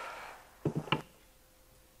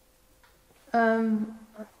 I'm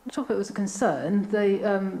not sure if it was a concern.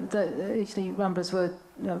 The Eastleigh Ramblers were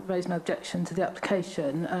raised no objection to the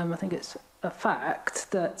application. I think it's a fact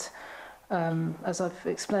that, as I've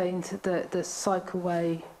explained, the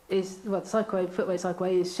cycleway is, well, the footway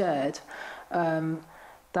cycleway is shared.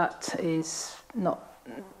 That is not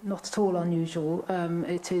at all unusual.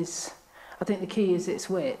 It is, I think the key is its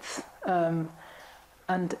width,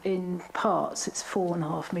 and in parts it's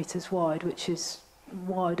 4.5 metres wide, which is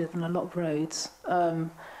wider than a lot of roads.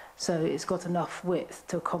 So it's got enough width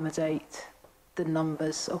to accommodate the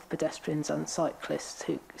numbers of pedestrians and cyclists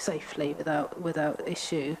who safely without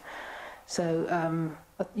issue. So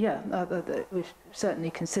we've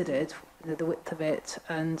certainly considered the width of it,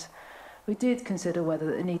 and we did consider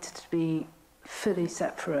whether it needed to be fully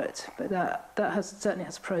separate, but that certainly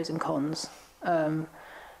has pros and cons,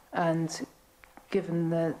 and given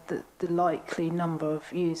the likely number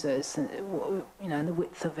of users, and the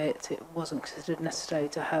width of it, it wasn't considered necessary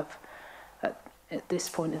to have at this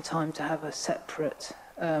point in time to have a separate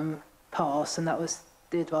pass, and that was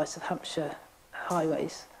the advice of Hampshire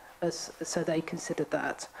Highways, so they considered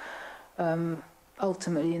that.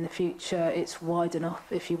 Ultimately, in the future, it's wide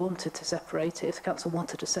enough if you wanted to separate it. If the council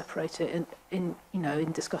wanted to separate it, in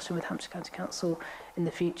discussion with Hampshire County Council in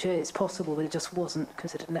the future, it's possible, but it just wasn't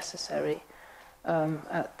considered necessary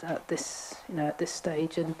at this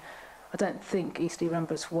stage. And I don't think Eastleigh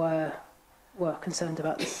Ramblers were concerned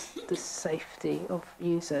about the safety of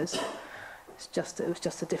users. It was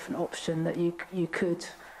just a different option that you could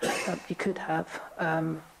have.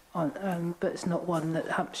 But it's not one that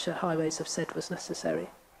Hampshire Highways have said was necessary.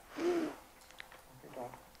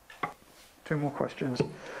 Two more questions.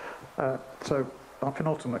 So our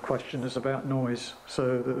penultimate question is about noise.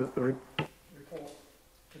 So the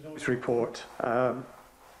noise report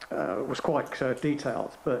was quite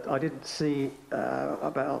detailed, but I didn't see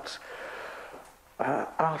about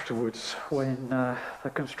afterwards when the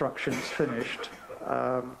construction's finished.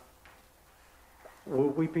 Will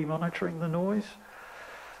we be monitoring the noise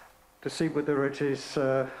to see whether it is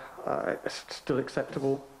still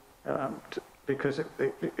acceptable? Because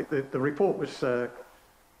the report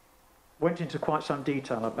went into quite some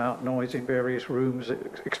detail about noise in various rooms,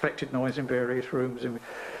 expected noise in various rooms in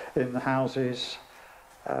the houses.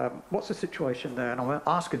 What's the situation there? And I'm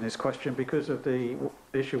asking this question because of the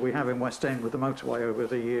issue we have in West End with the motorway over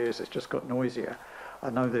the years. It's just got noisier. I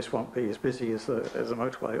know this won't be as busy as the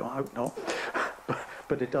motorway, I hope not,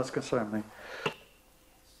 but it does concern me.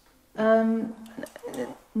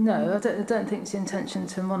 No, I don't think it's the intention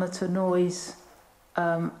to monitor noise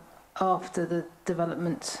after the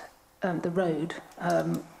development, the road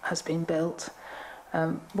has been built.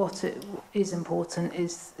 What is important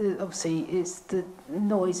is obviously the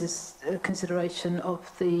noise is a consideration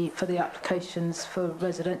for the applications for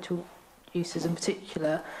residential uses in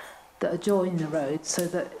particular that adjoin the road, so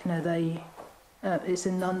that it's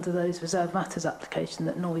under those reserved matters application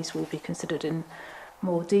that noise will be considered in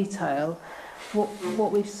more detail.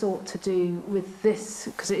 What we've sought to do with this,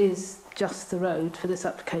 because it is just the road for this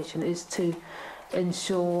application, is to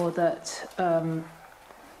ensure that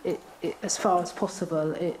it as far as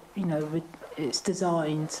possible, it's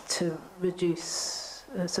designed to reduce,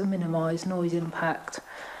 to minimise noise impact,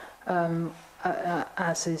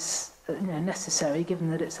 as is necessary, given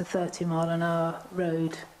that it's a 30-mile-an-hour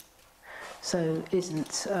road, so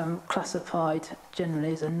isn't classified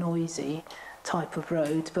generally as a noisy type of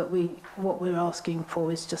road. But what we're asking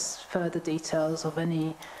for is just further details of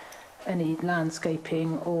any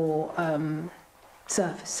landscaping or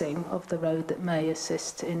surfacing of the road that may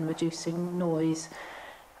assist in reducing noise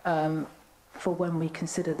for when we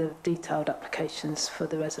consider the detailed applications for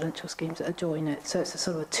the residential schemes that adjoin it. So it's a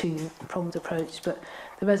sort of a two-pronged approach, but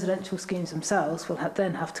the residential schemes themselves will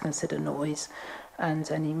then have to consider noise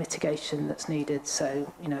and any mitigation that's needed,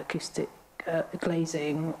 so acoustic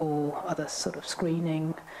glazing or other sort of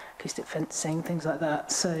screening, acoustic fencing, things like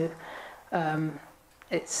that. So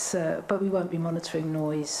but we won't be monitoring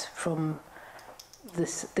noise from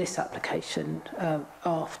this application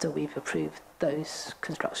after we've approved those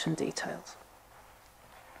construction details.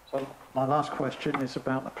 So my last question is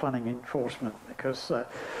about the planning enforcement, because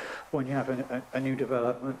when you have a new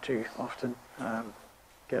development, you often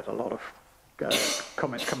get a lot of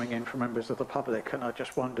comments coming in from members of the public, and I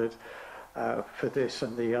just wondered for this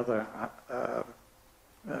and the other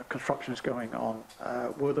constructions going on,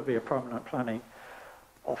 will there be a permanent planning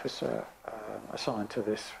officer assigned to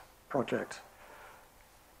this project?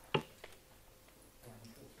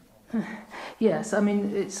 Yes, I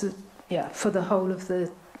mean, it's for the whole of the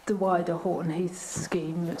wider Horton Heath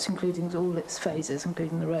scheme, it's including all its phases,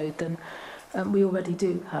 including the road, then we already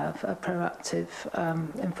do have a proactive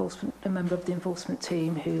a member of the enforcement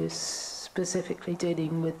team who is specifically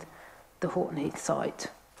dealing with the Horton Heath site.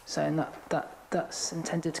 So and that's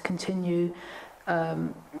intended to continue.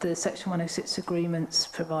 The Section 106 agreements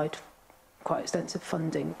provide quite extensive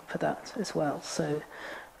funding for that as well. So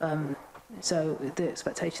so the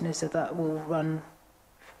expectation is that will run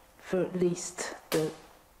for at least the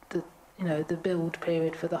build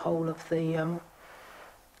period for the whole of the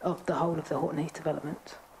Horton Heath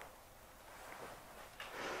development.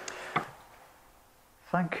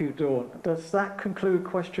 Thank you, Dawn. Does that conclude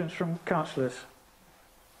questions from councillors?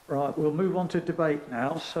 Right, we'll move on to debate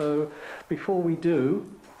now. So before we do,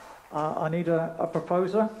 I need a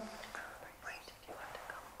proposer.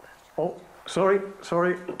 Oh, sorry. I'm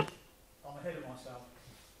ahead of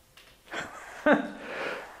myself.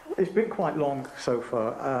 It's been quite long so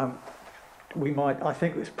far. I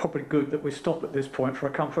think it's probably good that we stop at this point for a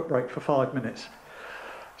comfort break for 5 minutes.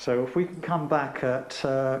 So if we can come back at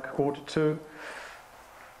 1:45.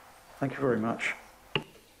 Thank you very much.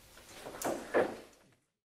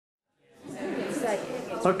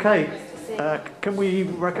 Okay, can we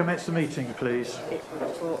recommence the meeting, please?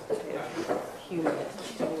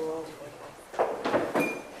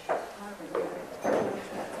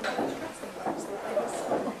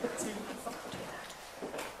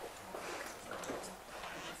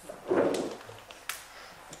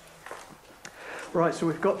 Right, so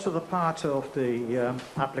we've got to the part of the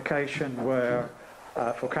application where,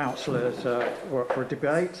 for councillors, for a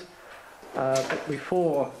debate. But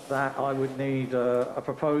before that, I would need a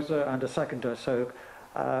proposer and a seconder. So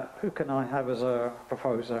who can I have as a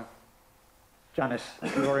proposer? Janice,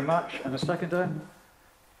 thank you very much. And a seconder?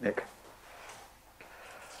 Nick.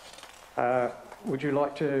 Would you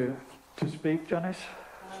like to speak, Janice?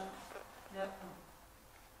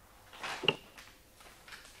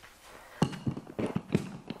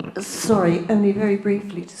 Sorry, only very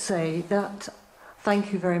briefly to say that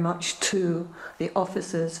thank you very much to the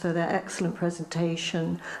officers for their excellent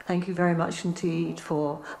presentation. Thank you very much indeed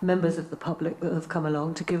for members of the public that have come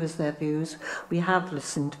along to give us their views. We have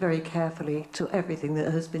listened very carefully to everything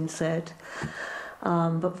that has been said.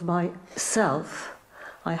 But for myself,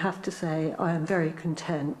 I have to say I am very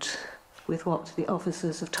content with what the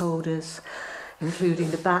officers have told us,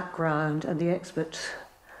 including the background and the experts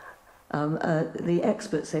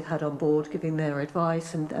they've had on board giving their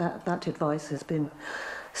advice, and that advice has been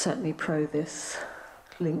certainly pro this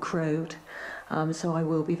link road. So I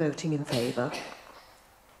will be voting in favour.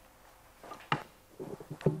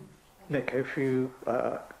 Nick, have you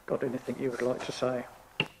got anything you would like to say?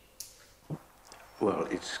 Well,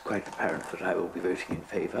 it's quite apparent that I will be voting in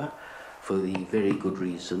favour for the very good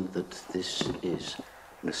reason that this is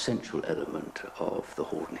an essential element of the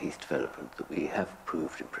Horton Heath development that we have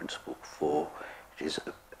approved in principle for. It is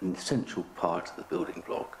an essential part of the building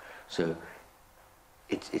block. So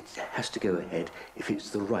it has to go ahead if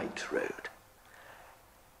it's the right road.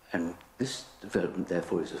 And this development,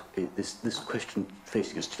 therefore, this question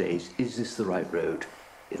facing us today is this the right road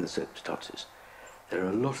in the circumstances? There are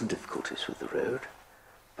a lot of difficulties with the road,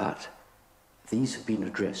 but these have been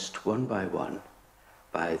addressed one by one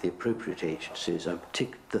by the appropriate agencies.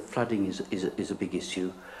 The flooding is a big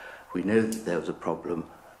issue. We know that there was a problem,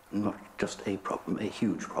 not just a problem, a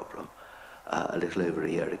huge problem, a little over a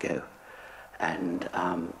year ago. And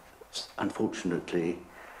unfortunately,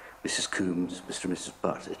 Mrs. Coombs, Mr. and Mrs.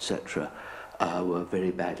 Butt, etc., were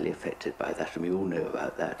very badly affected by that, and we all know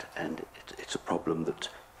about that. And it's a problem that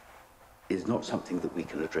is not something that we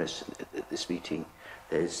can address at this meeting.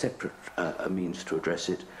 There's separate means to address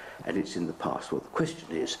it, and it's in the past. Well, the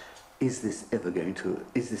question is this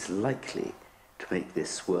likely to make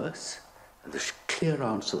this worse? And the clear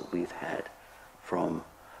answer that we've had from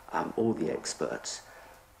all the experts,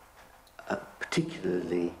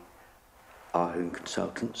 particularly our own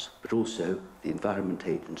consultants, but also the Environment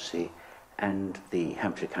Agency and the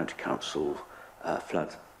Hampshire County Council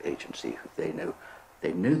Flood Agency, who they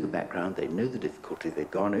know the background, they know the difficulty,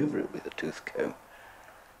 they've gone over it with a tooth comb.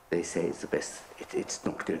 They say it's the best, it's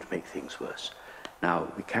not going to make things worse.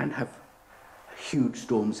 Now, we can have huge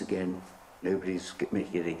storms again Nobody's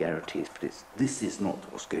making any guarantees, but this is not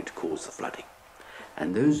what's going to cause the flooding.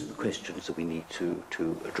 And those are the questions that we need to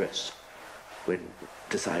address when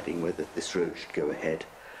deciding whether this road should go ahead.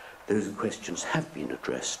 Those questions have been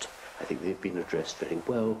addressed. I think they've been addressed very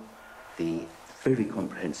well. The very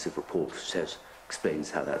comprehensive report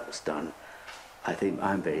explains how that was done. I think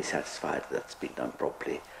I'm very satisfied that that's been done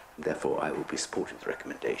properly, and therefore I will be supporting the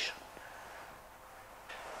recommendation.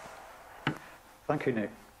 Thank you, Nick.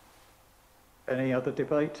 Any other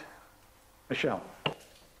debate? Michelle.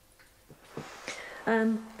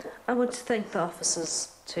 I want to thank the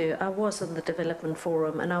officers too. I was on the development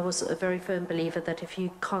forum and I was a very firm believer that if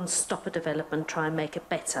you can't stop a development, try and make it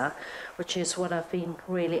better, which is what I've been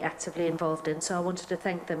really actively involved in. So I wanted to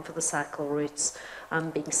thank them for the cycle routes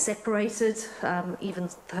being separated. Even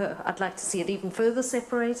though I'd like to see it even further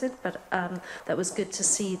separated, but that was good to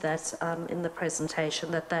see that in the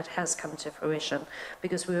presentation that has come to fruition,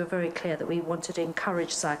 because we were very clear that we wanted to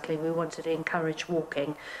encourage cycling, we wanted to encourage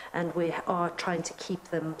walking, and we are trying to keep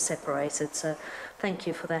them separated. So thank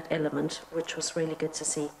you for that element, which was really good to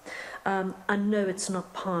see. I know it's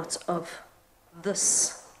not part of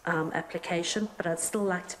this application, but I'd still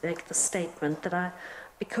like to make the statement that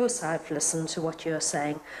because I've listened to what you're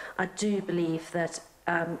saying, I do believe that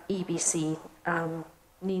EBC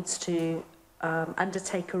needs to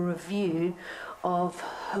undertake a review of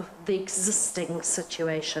the existing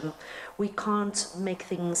situation. We can't make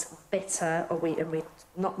things better, and we're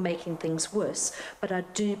not making things worse, but I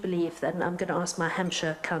do believe that, and I'm going to ask my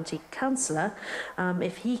Hampshire County Councillor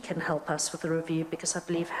if he can help us with the review, because I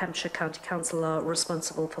believe Hampshire County Council are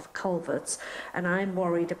responsible for the culverts, and I'm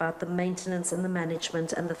worried about the maintenance and the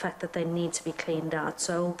management and the fact that they need to be cleaned out.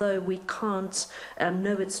 So although we can't,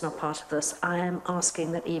 no, it's not part of this, I am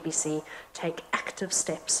asking that EBC take active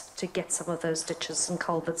steps to get some of those ditches and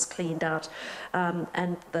culverts cleaned out,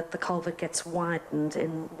 and that the culvert gets widened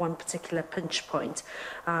in one particular pinch point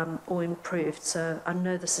or improved. So I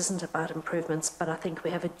know this isn't about improvements, but I think we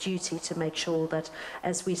have a duty to make sure that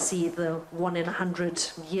as we see the 1 in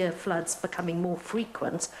 100-year floods becoming more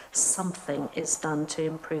frequent, something is done to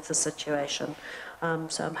improve the situation.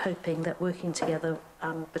 So I'm hoping that working together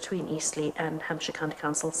between Eastleigh and Hampshire County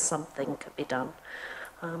Council, something could be done.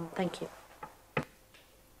 Thank you.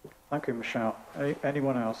 Thank you, Michelle.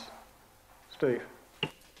 Anyone else? Steve.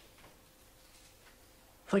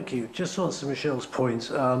 Thank you. Just to answer Michelle's point,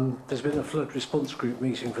 there's been a flood response group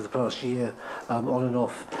meeting for the past year, on and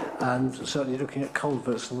off, and certainly looking at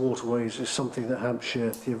culverts and waterways is something that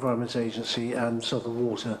Hampshire, the Environment Agency and Southern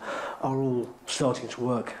Water are all starting to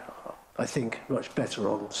work, I think, much better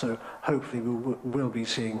on. So hopefully we'll be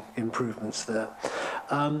seeing improvements there.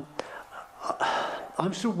 I'm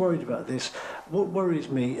still worried about this. What worries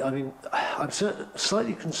me, I mean, I'm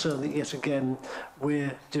slightly concerned that yet again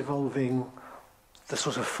we're devolving the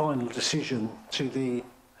sort of final decision to the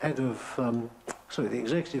head of, the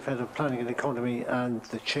executive head of planning and economy and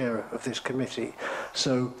the chair of this committee.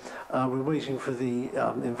 So we're waiting for the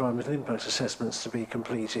environmental impact assessments to be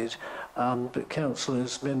completed, but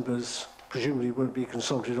councillors, members presumably won't be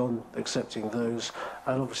consulted on accepting those,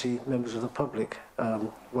 and obviously members of the public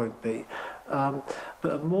won't be.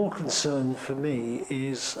 But a more concern for me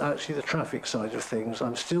is actually the traffic side of things.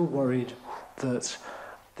 I'm still worried that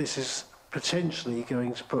this is potentially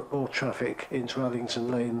going to put more traffic into Allington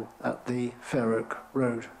Lane at the Fair Oak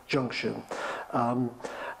Road junction.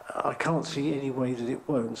 I can't see any way that it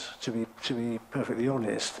won't, to be perfectly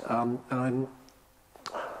honest. And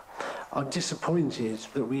I'm disappointed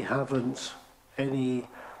that we haven't any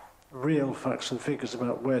real facts and figures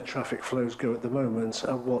about where traffic flows go at the moment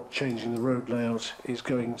and what changing the road layout is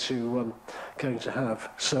going to have.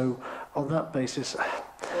 So on that basis,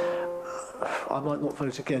 I might not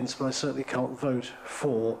vote against, but I certainly can't vote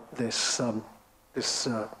for this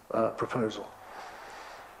proposal.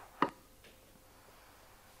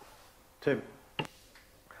 Tim.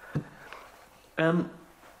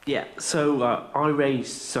 Yeah, so I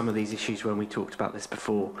raised some of these issues when we talked about this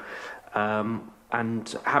before,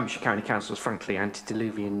 and Hampshire County Council's frankly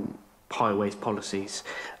antediluvian highways policies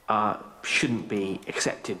shouldn't be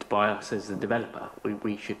accepted by us as the developer.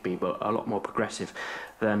 We should be but a lot more progressive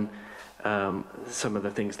than some of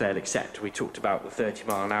the things they'll accept. We talked about the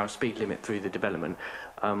 30-mile-an-hour speed limit through the development.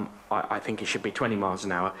 I think it should be 20 miles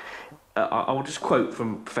an hour. I'll just quote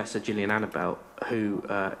from Professor Gillian Annabelle, who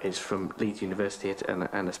is from Leeds University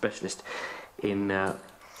and a specialist in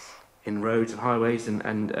in roads and highways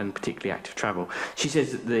and particularly active travel. She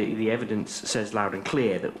says that the evidence says loud and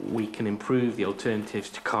clear that we can improve the alternatives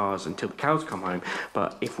to cars until the cows come home,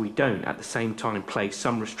 but if we don't at the same time place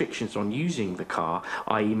some restrictions on using the car,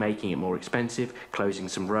 i.e. making it more expensive, closing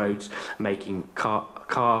some roads, making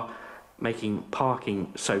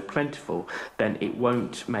parking so plentiful, then it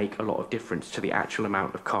won't make a lot of difference to the actual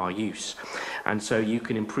amount of car use. And so you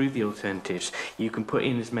can improve the alternatives, you can put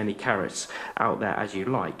in as many carrots out there as you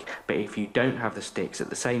like, but if you don't have the sticks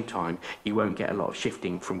at the same time, you won't get a lot of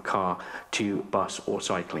shifting from car to bus or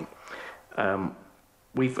cycling.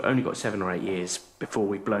 We've only got 7 or 8 years before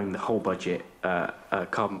we've blown the whole budget,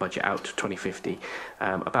 carbon budget out to 2050.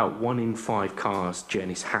 About 1 in 5 cars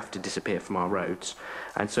journeys have to disappear from our roads.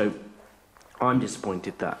 And so I'm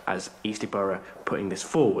disappointed that as Eastleigh Borough putting this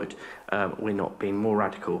forward, we're not being more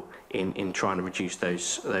radical in trying to reduce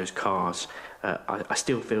those cars. I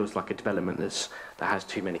still feels like a development that has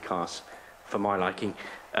too many cars for my liking.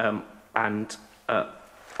 And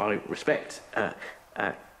I respect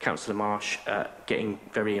Councillor Marsh getting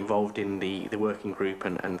very involved in the working group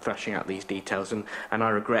and thrashing out these details, and I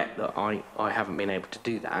regret that I haven't been able to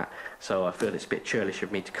do that, so I feel it's a bit churlish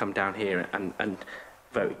of me to come down here and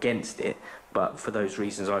vote against it, but for those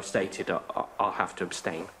reasons I've stated, I'll have to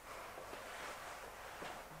abstain.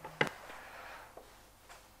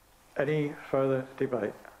 Any further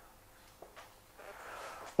debate?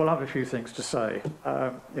 Well, I have a few things to say.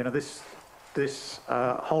 You know, this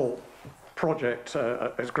whole project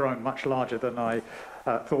has grown much larger than I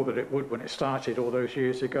thought that it would when it started all those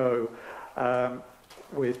years ago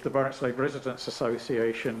with the Burnetslade Residents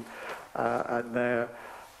Association and their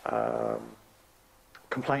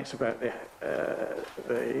complaints about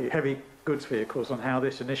the heavy goods vehicles and how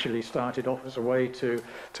this initially started off as a way to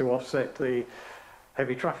offset the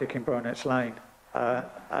heavy traffic in Burnet's Lane.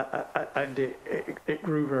 And it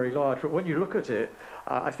grew very large. But when you look at it,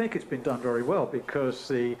 I think it's been done very well, because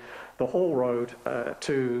the whole road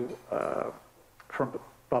from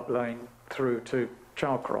Bub Lane through to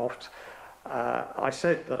Childcroft, I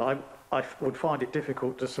said that I would find it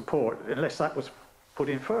difficult to support unless that was put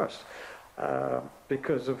in first,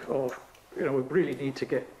 because of you know, we really need to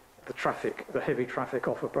get the heavy traffic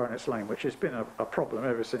off of Burnet's Lane, which has been a problem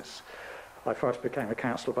ever since I first became a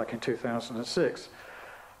councillor back in 2006.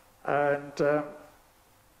 And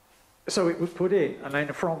so it was put in, and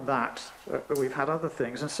then from that we've had other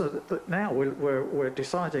things, and so that now we're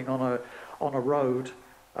deciding on a road,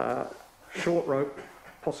 short road,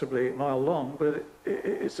 possibly a mile long, but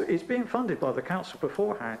it's being funded by the council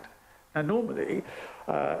beforehand. And normally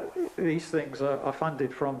these things are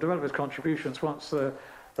funded from developers' contributions once the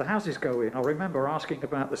houses go in. I remember asking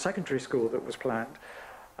about the secondary school that was planned.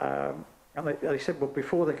 And they said, well,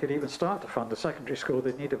 before they could even start to fund the secondary school,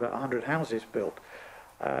 they need about 100 houses built.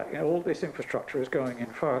 You know, all this infrastructure is going in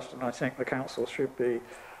first, and I think the council should be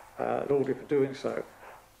lauded for doing so.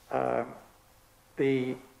 I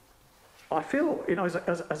feel, you know,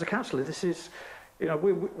 as a councillor, this is, you know,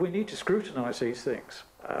 we need to scrutinise these things,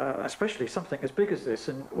 especially something as big as this.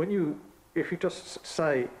 And if you just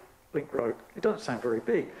say Link Road, it doesn't sound very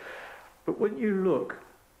big, but when you look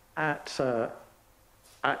at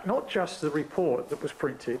not just the report that was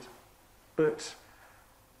printed, but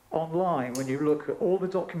online, when you look at all the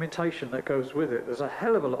documentation that goes with it, there's a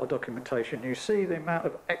hell of a lot of documentation. You see the amount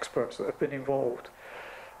of experts that have been involved,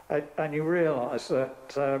 and you realise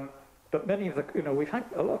that many of the, you know, we've had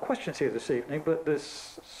a lot of questions here this evening, but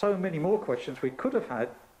there's so many more questions we could have had,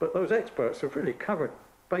 but those experts have really covered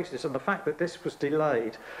bases, and the fact that this was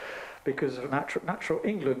delayed because of natural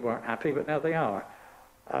England weren't happy, but now they are.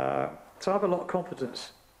 So I have a lot of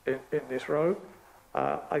confidence in this road.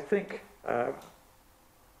 I think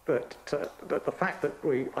that the fact that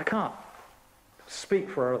I can't speak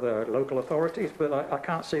for other local authorities, but I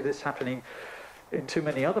can't see this happening in too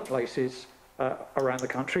many other places around the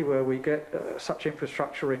country where we get such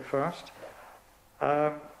infrastructure in first.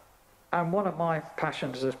 And one of my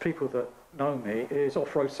passions, as people that know me, is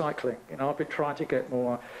off-road cycling. You know, I've been trying to get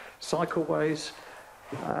more cycleways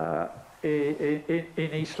in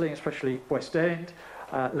Eastleigh, especially West End,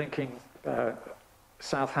 linking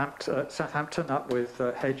Southampton up with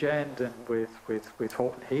Hedge End and with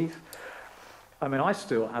Horton Heath. I mean, I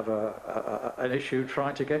still have an issue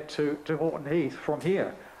trying to get to Horton Heath from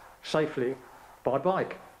here safely by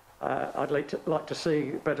bike. I'd like to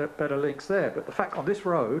see better links there. But the fact on this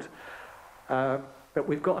road that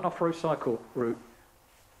we've got an off-road cycle route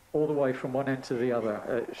all the way from one end to the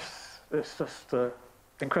other, it's just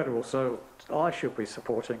incredible. So I should be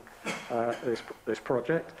supporting this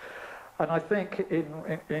project. And I think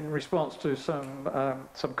in response to some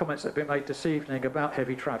comments that have been made this evening about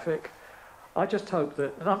heavy traffic, I just hope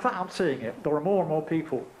that, and in fact I'm seeing it, there are more and more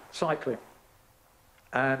people cycling.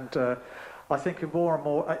 And I think more and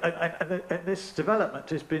more, and this development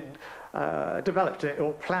has been developed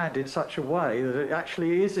or planned in such a way that it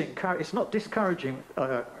actually is it's not discouraging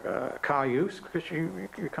car use, because you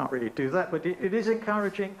can't really do that, but it is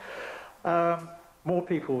encouraging more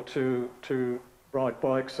people to ride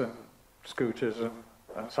bikes and scooters and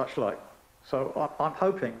such like. So I'm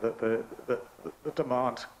hoping that the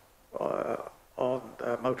demand on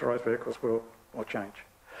motorised vehicles will change.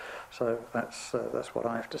 So that's what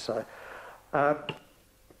I have to say.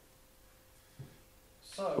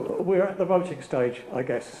 So we're at the voting stage, I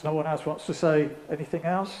guess. No one else wants to say anything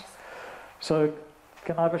else. So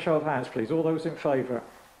can I have a show of hands, please? All those in favour?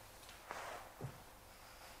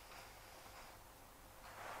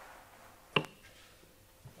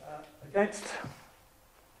 Against?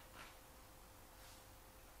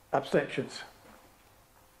 Abstentions?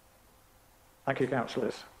 Thank you,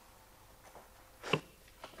 councillors.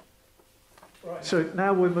 Right, so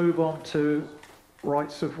now we'll move on to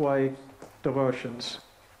rights of way diversions.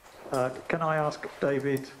 Can I ask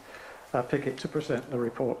David Pickett to present the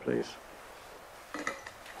report, please?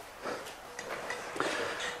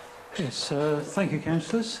 Yes, thank you,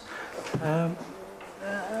 councillors.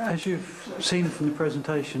 As you've seen from the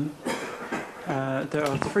presentation, there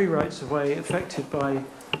are 3 rights of way affected by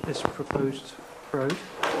this proposed road.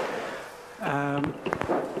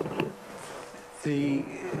 The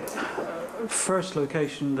first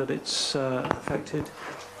location that it's affected,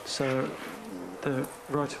 so the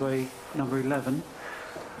right of way number 11,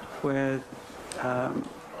 where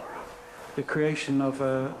the creation of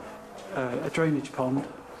a drainage pond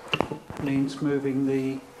means moving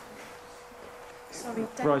the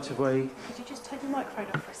right of way. Could you just turn your microphone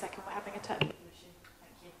off for a second? We're having a technical issue.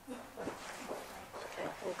 Thank you. Okay,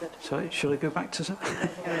 all good. Sorry, shall I go back to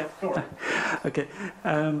that? Okay.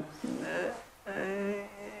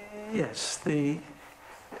 Yes, the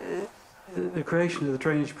creation of the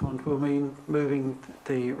drainage pond will mean moving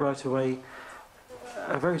the right of way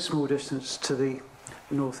a very small distance to the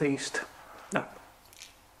northeast. No,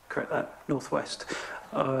 correct that, northwest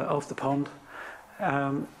of the pond.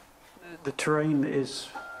 The terrain is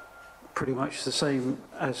pretty much the same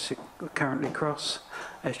as it currently cross.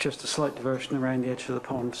 It's just a slight diversion around the edge of the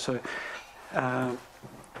pond. So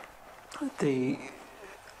the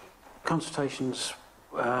consultations,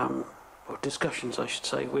 or discussions I should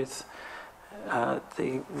say, with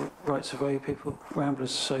the Rights of Way People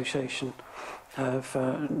Ramblers Association have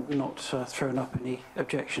not thrown up any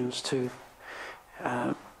objections to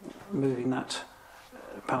moving that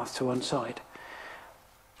path to one side.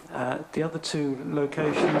 The other 2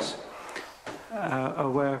 locations are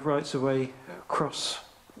where rights of way cross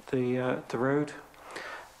the road,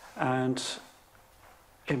 and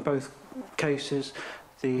in both cases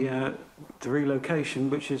the relocation,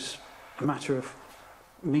 which is a matter of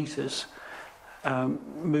metres,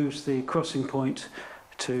 moves the crossing point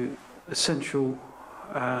to a central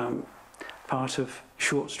part of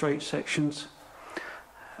short straight sections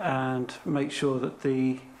and make sure that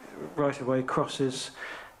the right of way crosses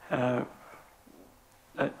at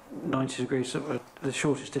 90 degrees, the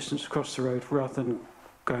shortest distance across the road, rather than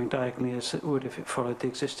going diagonally as it would if it followed the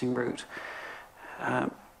existing route.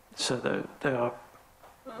 So there are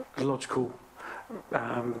logical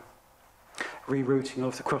rerouting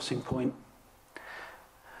of the crossing point,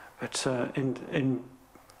 but in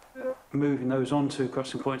moving those onto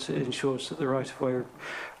crossing points, it ensures that the right of way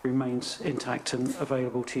remains intact and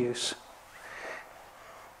available to use.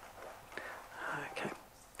 Okay.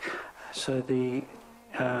 So the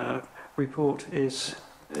report is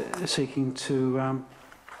seeking to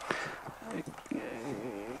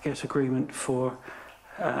get agreement for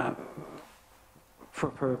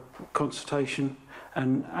proper consultation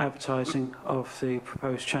and advertising of the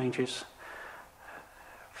proposed changes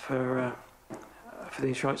for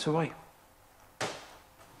these rights of way.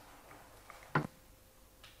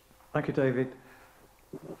 Thank you, David.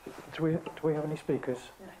 Do we have any speakers?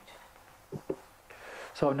 No.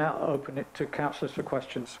 So I'll now open it to councillors for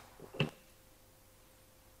questions.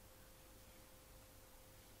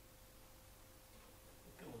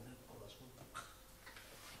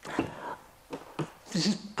 This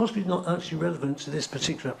is possibly not actually relevant to this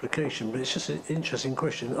particular application, but it's just an interesting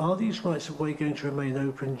question. Are these rights of way going to remain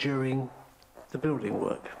open during the building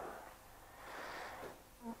work?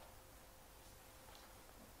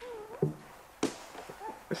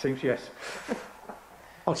 It seems yes.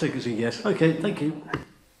 I'll take it as a yes. Okay, thank you.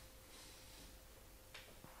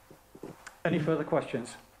 Any further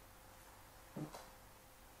questions?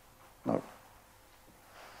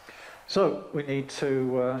 So we need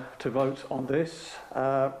to vote on this.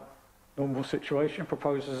 Normal situation.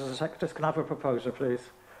 Proposers as a secretary. Can I have a proposer, please?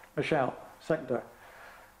 Michelle, seconder.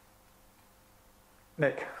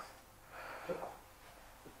 Nick.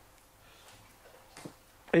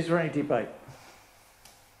 Is there any debate?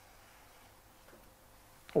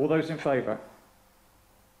 All those in favour?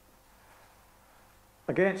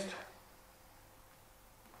 Against?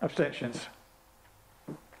 Abstentions?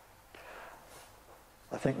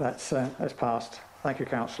 I think that's passed. Thank you,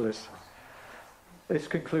 councillors. This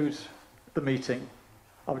concludes the meeting.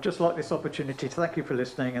 I would just like this opportunity to thank you for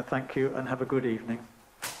listening and thank you and have a good evening.